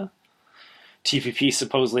print in the TPP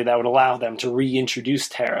supposedly that would allow them to reintroduce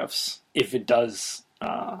tariffs if it does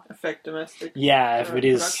affect domestic. Yeah, if it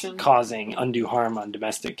is production. causing undue harm on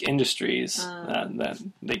domestic industries, that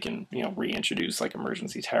they can reintroduce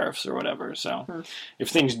emergency tariffs or whatever. So if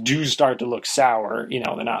things do start to look sour,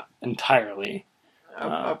 they're not entirely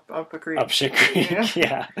Up shit creek.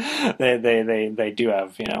 Yeah, they do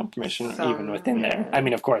have permission even within there. I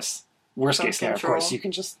mean, of course. Worst case scenario, of course, you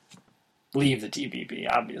can just leave the TPP,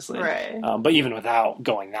 obviously. Right. But even without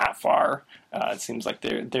going that far, it seems like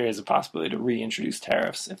there is a possibility to reintroduce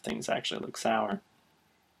tariffs if things actually look sour.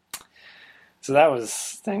 So that was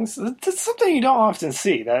things. That's something you don't often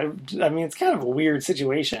see. It's kind of a weird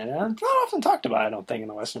situation. And it's not often talked about, I don't think, in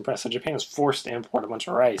the Western press. So Japan is forced to import a bunch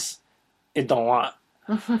of rice it don't want.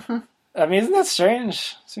 I mean, isn't that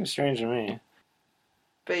strange? Seems strange to me.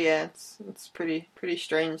 But yeah, it's pretty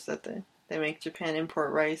strange that they make Japan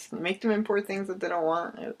import rice and make them import things that they don't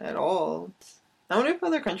want at all. I wonder if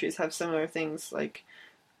other countries have similar things, like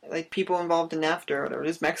people involved in NAFTA or whatever.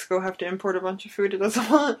 Does Mexico have to import a bunch of food it doesn't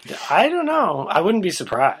want? I don't know. I wouldn't be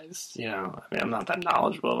surprised. I mean, I'm not that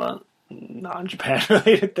knowledgeable about non-Japan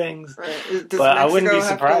related things. Right. Does but Mexico I wouldn't be have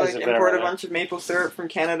surprised to, if import a they're bunch of maple syrup from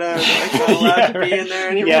Canada? Like, not allowed to be in there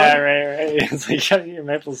anymore. Yeah, right. It's like, you gotta get your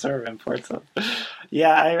maple syrup imports.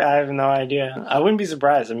 Yeah, I have no idea. I wouldn't be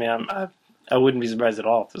surprised. I mean, I wouldn't be surprised at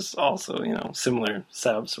all if there's also, similar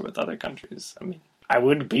setups with other countries. I mean, I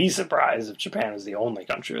wouldn't be surprised if Japan was the only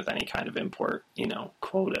country with any kind of import,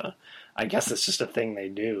 quota. I guess it's just a thing they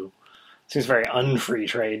do. Seems very unfree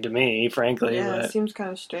trade to me, frankly. Yeah, but it seems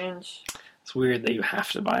kind of strange. it's weird that you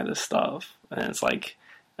have to buy this stuff. And it's like,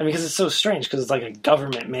 because it's so strange, because it's like a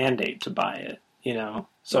government mandate to buy it,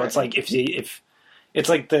 So Right. it's like, if it's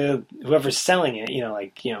like whoever's selling it,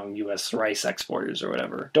 U.S. rice exporters or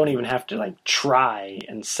whatever, don't even have to, try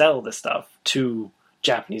and sell the stuff to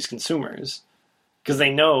Japanese consumers. Because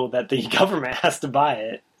they know that the government has to buy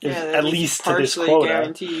it, at least to this quota.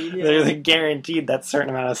 Guaranteed, yeah. They're guaranteed that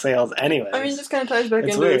certain amount of sales anyway. I mean, it just kind of ties back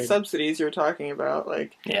into the subsidies you're talking about.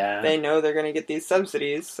 They know they're going to get these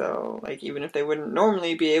subsidies, so, even if they wouldn't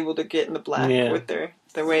normally be able to get in the black with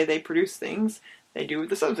the way they produce things, they do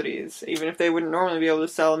with the subsidies. Even if they wouldn't normally be able to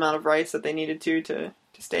sell the amount of rice that they needed to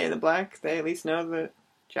stay in the black, they at least know the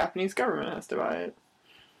Japanese government has to buy it.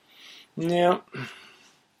 Yeah.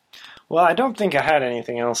 Well, I don't think I had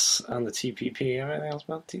anything else on the TPP. You have anything else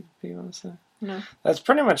about the TPP you want to say? No. That's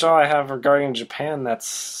pretty much all I have regarding Japan that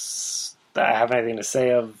I have anything to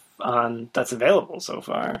say on that's available so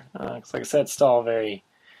far. 'Cause like I said, it's still all very,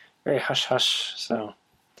 very hush-hush. So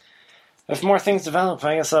if more things develop,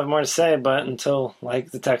 I guess I'll have more to say. But until,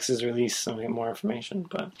 the text is released, I'll get more information.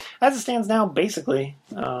 But as it stands now, basically,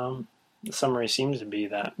 the summary seems to be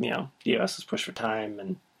that, the U.S. has pushed for time,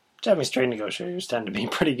 and Japanese trade negotiators tend to be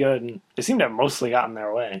pretty good, and they seem to have mostly gotten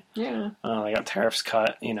their way. Yeah. They got tariffs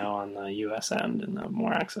cut, on the U.S. end, and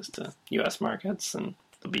more access to U.S. markets, and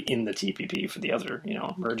they'll be in the TPP for the other,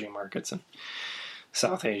 emerging markets in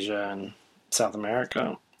South Asia and South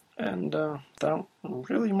America, and that don't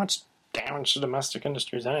really much damage to domestic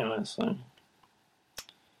industries anyway, so.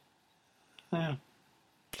 Yeah.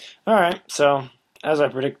 Alright, so, as I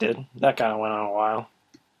predicted, that kind of went on a while.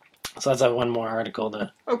 So let's have one more article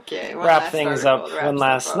to wrap things up. One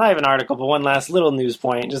last, not even article, but one last little news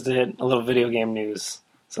point, just to hit a little video game news,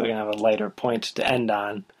 so we can have a lighter point to end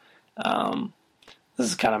on. This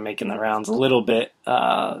is kind of making the rounds a little bit.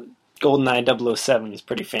 GoldenEye 007 is a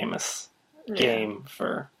pretty famous game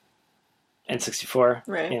for N64.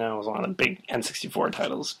 Right. It was one of the big N64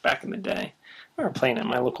 titles back in the day. We were playing it at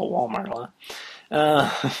my local Walmart a lot.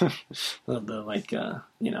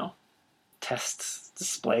 Test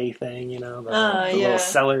display thing, the little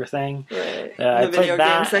seller thing. Right. I played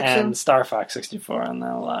that and Star Fox 64 on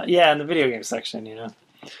that a lot. Yeah, in the video game section,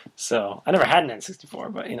 So, I never had an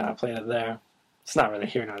N64, but, I played it there. It's not really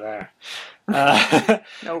here nor there.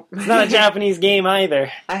 Nope. It's not a Japanese game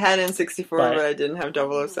either. I had N64, but I didn't have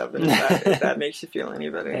 007, if that makes you feel any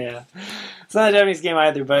better. Yeah. It's not a Japanese game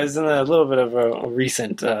either, but it's in a little bit of a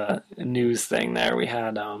recent news thing there. We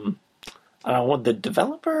had... the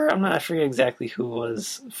developer, I forget exactly who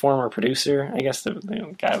was, former producer, I guess the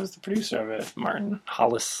guy was the producer of it, Martin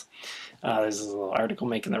Hollis. There's a little article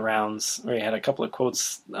making the rounds where he had a couple of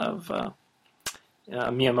quotes of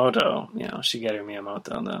Miyamoto, Shigeru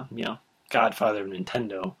Miyamoto, the, godfather of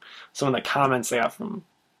Nintendo. Some of the comments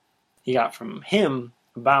he got from him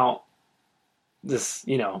about this,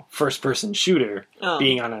 first-person shooter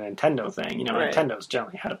being on a Nintendo thing. Right. Nintendo's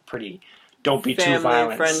generally had a pretty... don't be too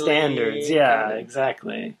violent standards. Yeah,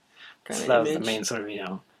 exactly. So that was the main sort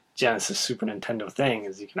of, Genesis Super Nintendo thing,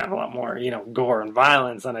 is you can have a lot more, gore and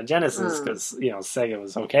violence on a Genesis, because, Sega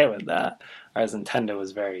was okay with that, whereas Nintendo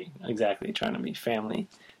was very, exactly, trying to be family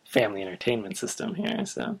entertainment system here,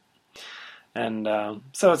 so. And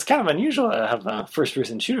so it's kind of unusual to have a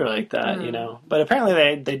first-person shooter like that, But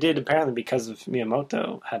apparently they did, because of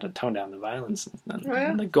Miyamoto, had to tone down the violence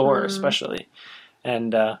and the gore especially.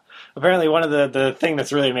 And apparently one of the thing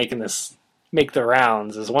that's really making this make the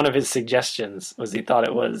rounds is one of his suggestions was he thought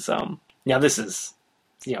it was, now this is,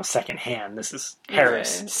 secondhand. This is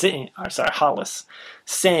Hollis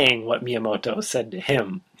saying what Miyamoto said to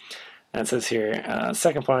him. And it says here,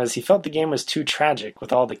 second point is he felt the game was too tragic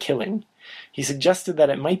with all the killing. He suggested that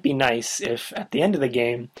it might be nice if, at the end of the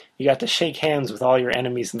game, you got to shake hands with all your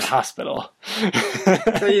enemies in the hospital.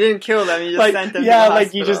 So you didn't kill them, you just sent them to the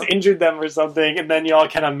hospital. You just injured them or something, and then you all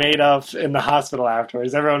kind of made up in the hospital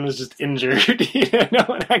afterwards. Everyone was just injured. No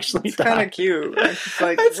one actually died. It's kind of cute. What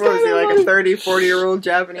was he, like a 30, 40-year-old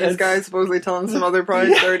Japanese guy supposedly telling some other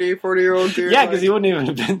probably 30, 40-year-old dude? Yeah, because he wouldn't even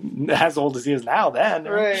have been as old as he is now then.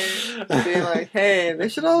 Right. Being like, hey, they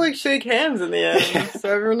should all shake hands in the end, so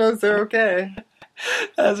everyone knows they're okay.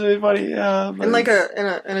 That's really funny. Yeah, in like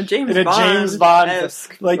in a James Bond,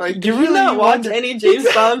 like do you not watch any James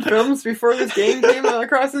Bond films before this game came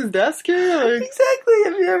across his desk here? Like...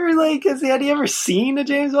 Exactly. Had you ever seen a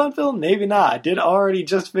James Bond film? Maybe not. I did already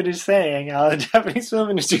just finish saying the Japanese film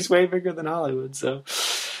industry is way bigger than Hollywood, so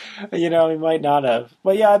he might not have.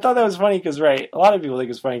 But yeah, I thought that was funny because, right, a lot of people think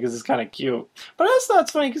it's funny because it's kind of cute. But I also thought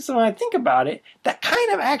it's funny because when I think about it, that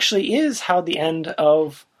kind of actually is how the end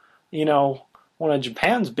of, one of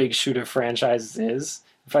Japan's big shooter franchises is.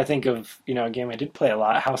 If I think of, a game I did play a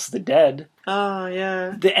lot, House of the Dead. Oh,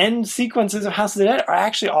 yeah. The end sequences of House of the Dead are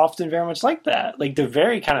actually often very much like that. Like, they're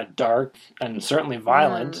very kind of dark and certainly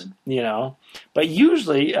violent, But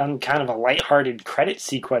usually, on kind of a lighthearted credit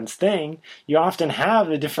sequence thing, you often have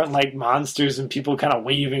the different, monsters and people kind of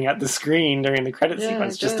waving at the screen during the credit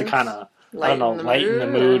sequence just to kind of... lighten the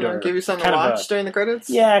mood or give you something to watch during the credits.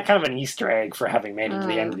 Yeah, kind of an Easter egg for having made it to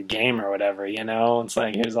the end of the game or whatever. It's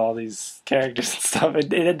like here's all these characters and stuff.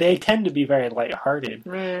 They tend to be very lighthearted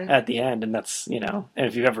at the end, and that's and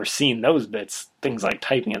if you've ever seen those bits, things like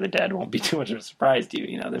Typing of the Dead won't be too much of a surprise to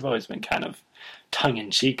you. They've always been kind of tongue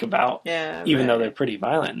in cheek about, even though they're pretty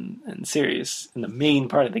violent and serious in the main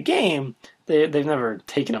part of the game. They've never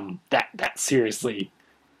taken them that seriously.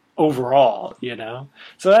 Overall,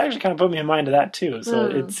 so that actually kind of put me in mind of that too. So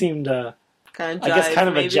it seemed, I guess, kind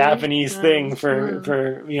of a Japanese thing for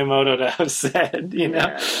Miyamoto to have said.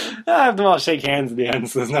 I have them all shake hands at the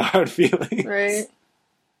end, so there's no hard feelings. Right.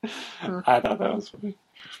 I thought that was funny.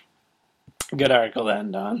 Good article to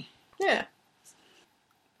end on. Yeah.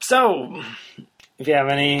 So, if you have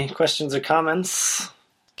any questions or comments, you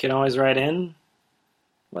can always write in.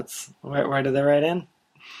 Where do they write in?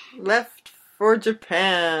 Left for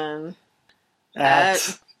Japan at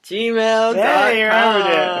gmail.com. Yeah, you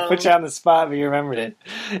remembered it. I put you on the spot, but you remembered it.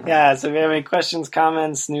 Yeah, so if you have any questions,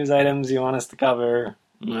 comments, news items you want us to cover,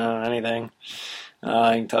 anything, you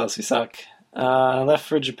can tell us we suck. Left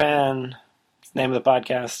for Japan, name of the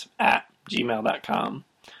podcast, at gmail.com.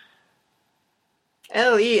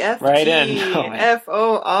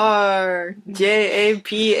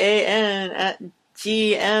 LEFTFORJAPAN at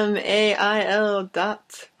gmail.com.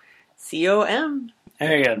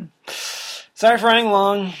 Very good. Sorry for running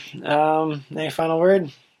long. Any final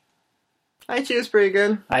word? Haichu's pretty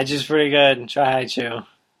good. Haichu's pretty good. Try Haichu.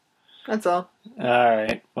 That's all.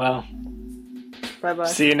 Alright, well. Bye-bye.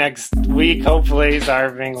 See you next week, hopefully. Sorry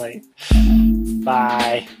for being late.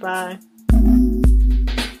 Bye. Bye.